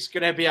 next week's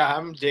gonna be a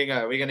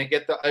humdinger. We're gonna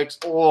get the Oaks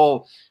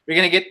we're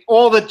gonna get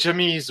all the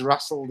Jimmies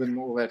rustled and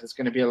all that. It's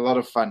gonna be a lot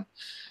of fun.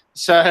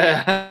 So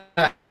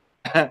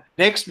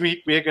next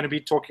week we're gonna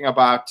be talking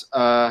about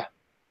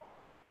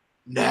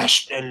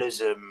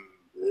nationalism.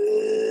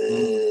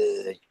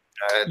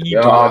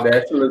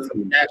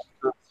 Nationalism.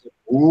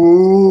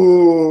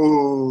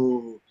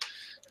 Ooh.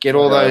 Get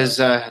all those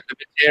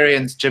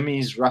libertarians,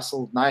 Jimmies,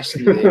 rustled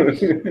nicely there.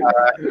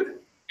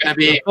 Gonna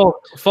be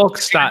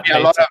Volksstaat.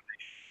 The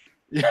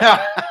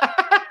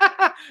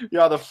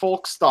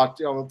Volksstaat.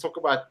 Yeah, we'll talk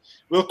about.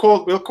 We'll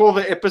call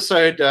the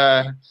episode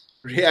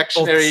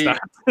reactionary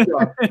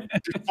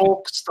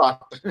fork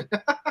start.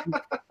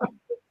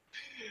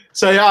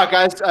 So yeah,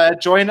 guys,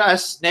 join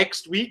us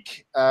next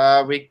week.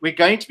 We're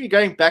going to be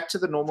going back to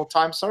the normal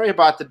time. Sorry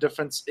about the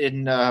difference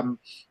in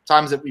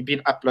times that we've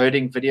been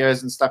uploading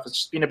videos and stuff. It's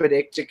just been a bit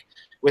hectic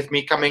with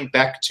me coming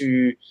back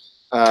to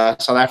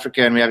South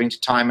Africa, and we're having to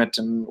time it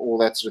and all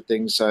that sort of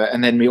thing. So,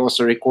 and then we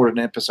also recorded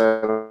an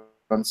episode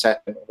on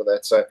Saturday and all of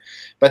that. So,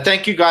 but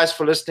thank you guys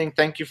for listening.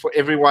 Thank you for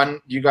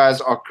everyone. You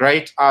guys are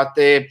great out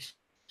there.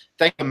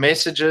 Thank you for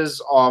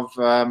messages of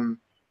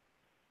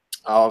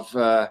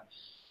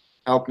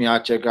help me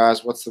out here,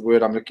 guys. What's the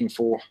word I'm looking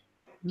for?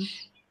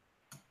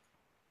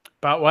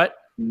 About what?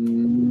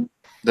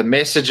 The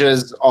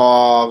messages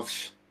of,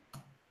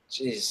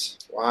 jeez,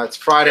 wow, it's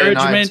Friday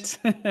night.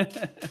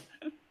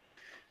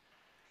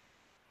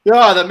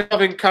 Yeah, the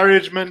of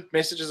encouragement,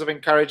 messages of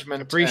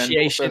encouragement,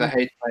 appreciation, and also the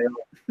hate mail,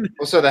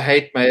 also the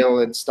hate mail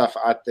and stuff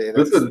out there.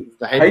 Listen,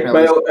 the hate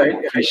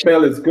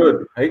mail is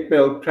good. Hate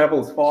mail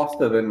travels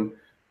faster than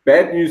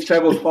bad news.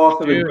 Travels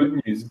faster than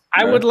good news.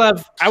 I would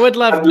love nothing.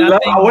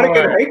 I want to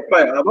get hate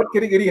mail. I'm not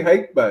getting any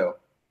hate mail.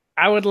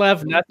 I would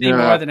love nothing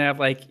more than have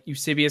like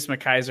Eusebius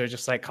McKaiser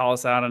just like call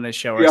us out on his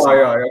show or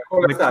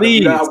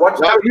something.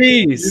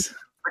 Please.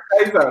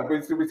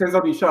 We says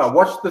on his show, I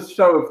watched this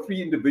show of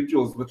 3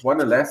 individuals with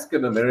one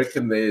Alaskan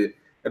American there.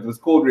 It was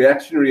called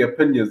Reactionary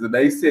Opinions, and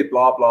they said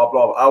blah blah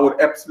blah. I would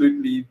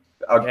be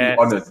honored. I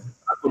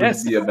thought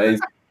it'd be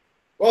amazing.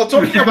 Well,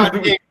 talking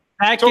about being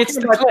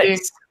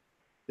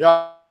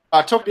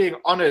being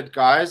honored,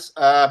 guys.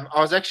 I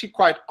was actually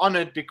quite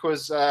honored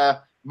because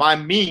my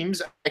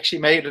memes actually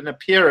made an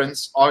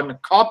appearance on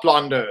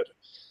Carplandered.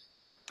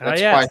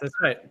 That's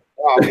right.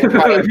 Wow,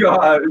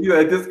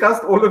 I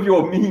discussed all of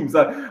your memes.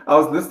 I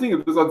was listening.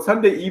 It was on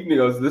Sunday evening.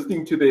 I was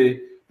listening to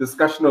the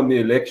discussion on the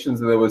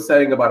elections, and they were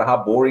saying about how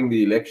boring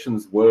the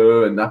elections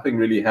were and nothing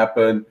really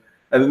happened.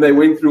 And then they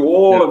went through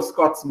all of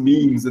Scott's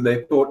memes, and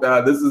they thought,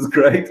 this is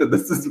great, and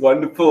this is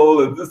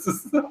wonderful, and this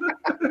is...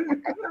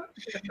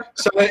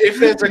 So if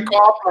there's a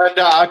Carplander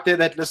out there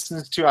that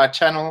listens to our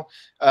channel,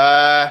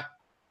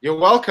 you're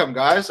welcome,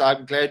 guys.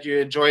 I'm glad you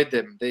enjoyed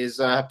them. There's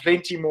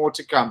plenty more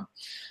to come.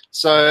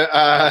 So,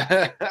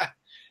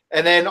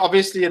 and then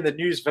obviously in the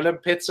news, Willem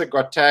Petzer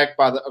got tagged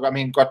by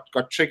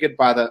got triggered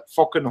by the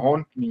fucking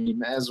haunt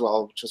meme as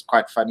well, which was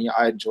quite funny.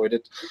 I enjoyed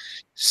it.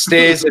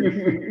 Stairs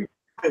in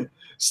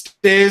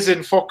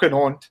fucking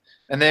haunt.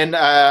 And then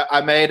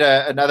I made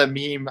another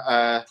meme,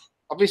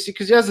 obviously,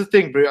 because here's the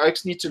thing, bro.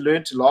 Oaks need to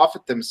learn to laugh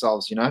at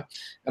themselves, you know.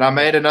 And I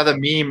made another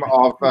meme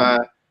of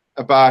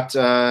about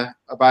the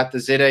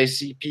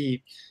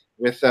ZACP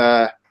with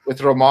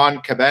Roman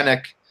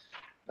Kabanek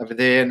over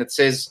there, and it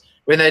says,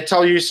 when they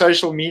tell you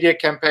social media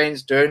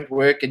campaigns don't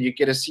work and you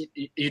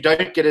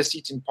don't get a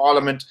seat in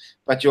parliament,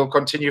 but you'll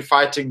continue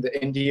fighting the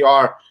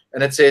NDR,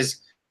 and it says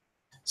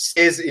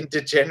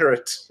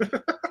indegenerate. Yeah,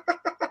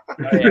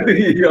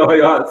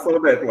 I saw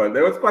that one.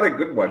 That was quite a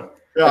good one.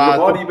 Yeah,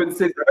 and Roman even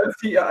says,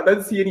 I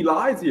don't see any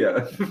lies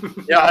here.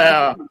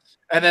 Yeah.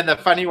 And then the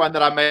funny one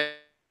that I made,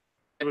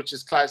 which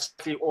is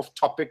slightly off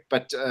topic,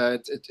 but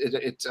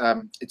it's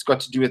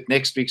got to do with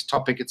next week's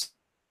topic. It's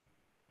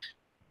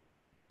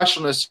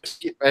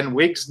and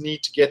wigs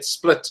need to get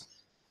split.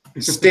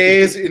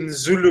 Stairs in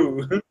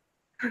Zulu.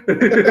 I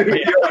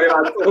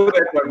saw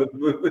that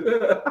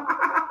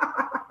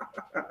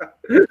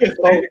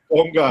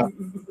one.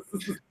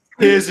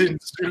 Stairs in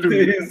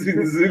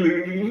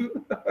Zulu.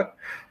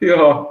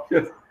 Yeah.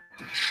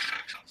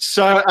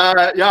 So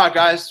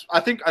guys, I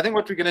think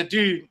what we're gonna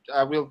do,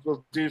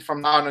 we'll do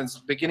from now on, at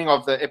the beginning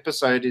of the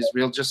episode, is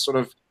we'll just sort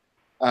of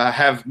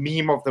have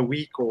meme of the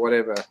week or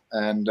whatever,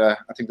 and I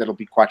think that'll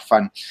be quite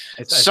fun.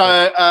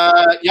 So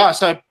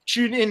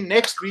tune in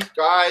next week,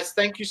 guys.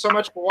 Thank you so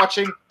much for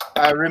watching.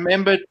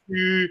 Remember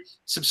to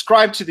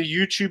subscribe to the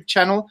YouTube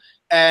channel,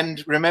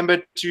 and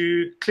remember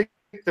to click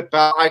the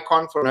bell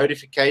icon for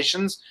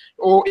notifications,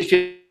 or if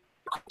you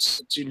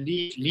to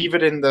leave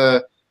it in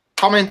the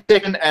comment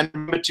section, and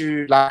remember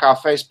to like our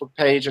Facebook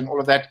page and all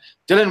of that.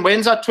 Dylan,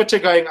 when's our Twitter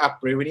going up,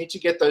 bro? We need to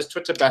get those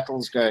Twitter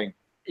battles going.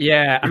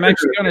 Yeah, I'm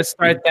actually going to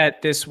start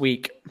that this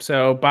week.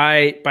 So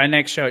by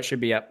next show, it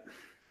should be up.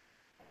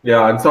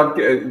 Yeah, and so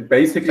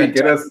basically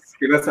get us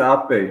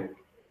out there.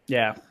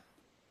 Yeah,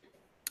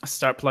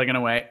 start plugging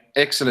away.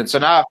 Excellent. So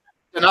now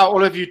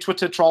all of you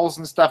Twitter trolls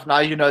and stuff, now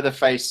you know the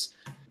face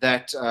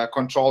that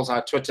controls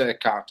our Twitter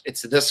account.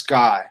 It's this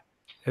guy.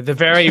 The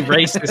very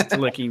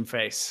racist-looking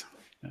face.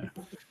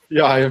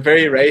 Yeah, a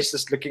very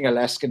racist-looking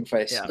Alaskan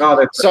face. Yeah.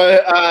 No, so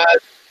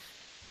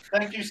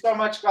thank you so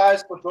much,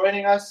 guys, for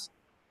joining us.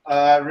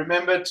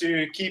 Remember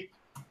to keep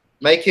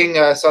making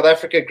South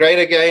Africa great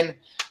again,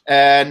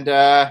 and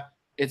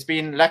it's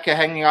been lekker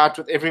hanging out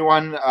with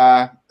everyone,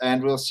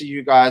 and we'll see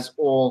you guys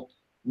all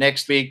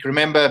next week.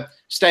 Remember,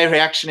 stay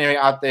reactionary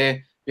out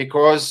there,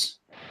 because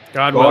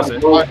God was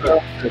it.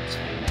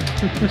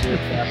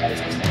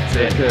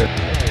 That's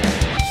it.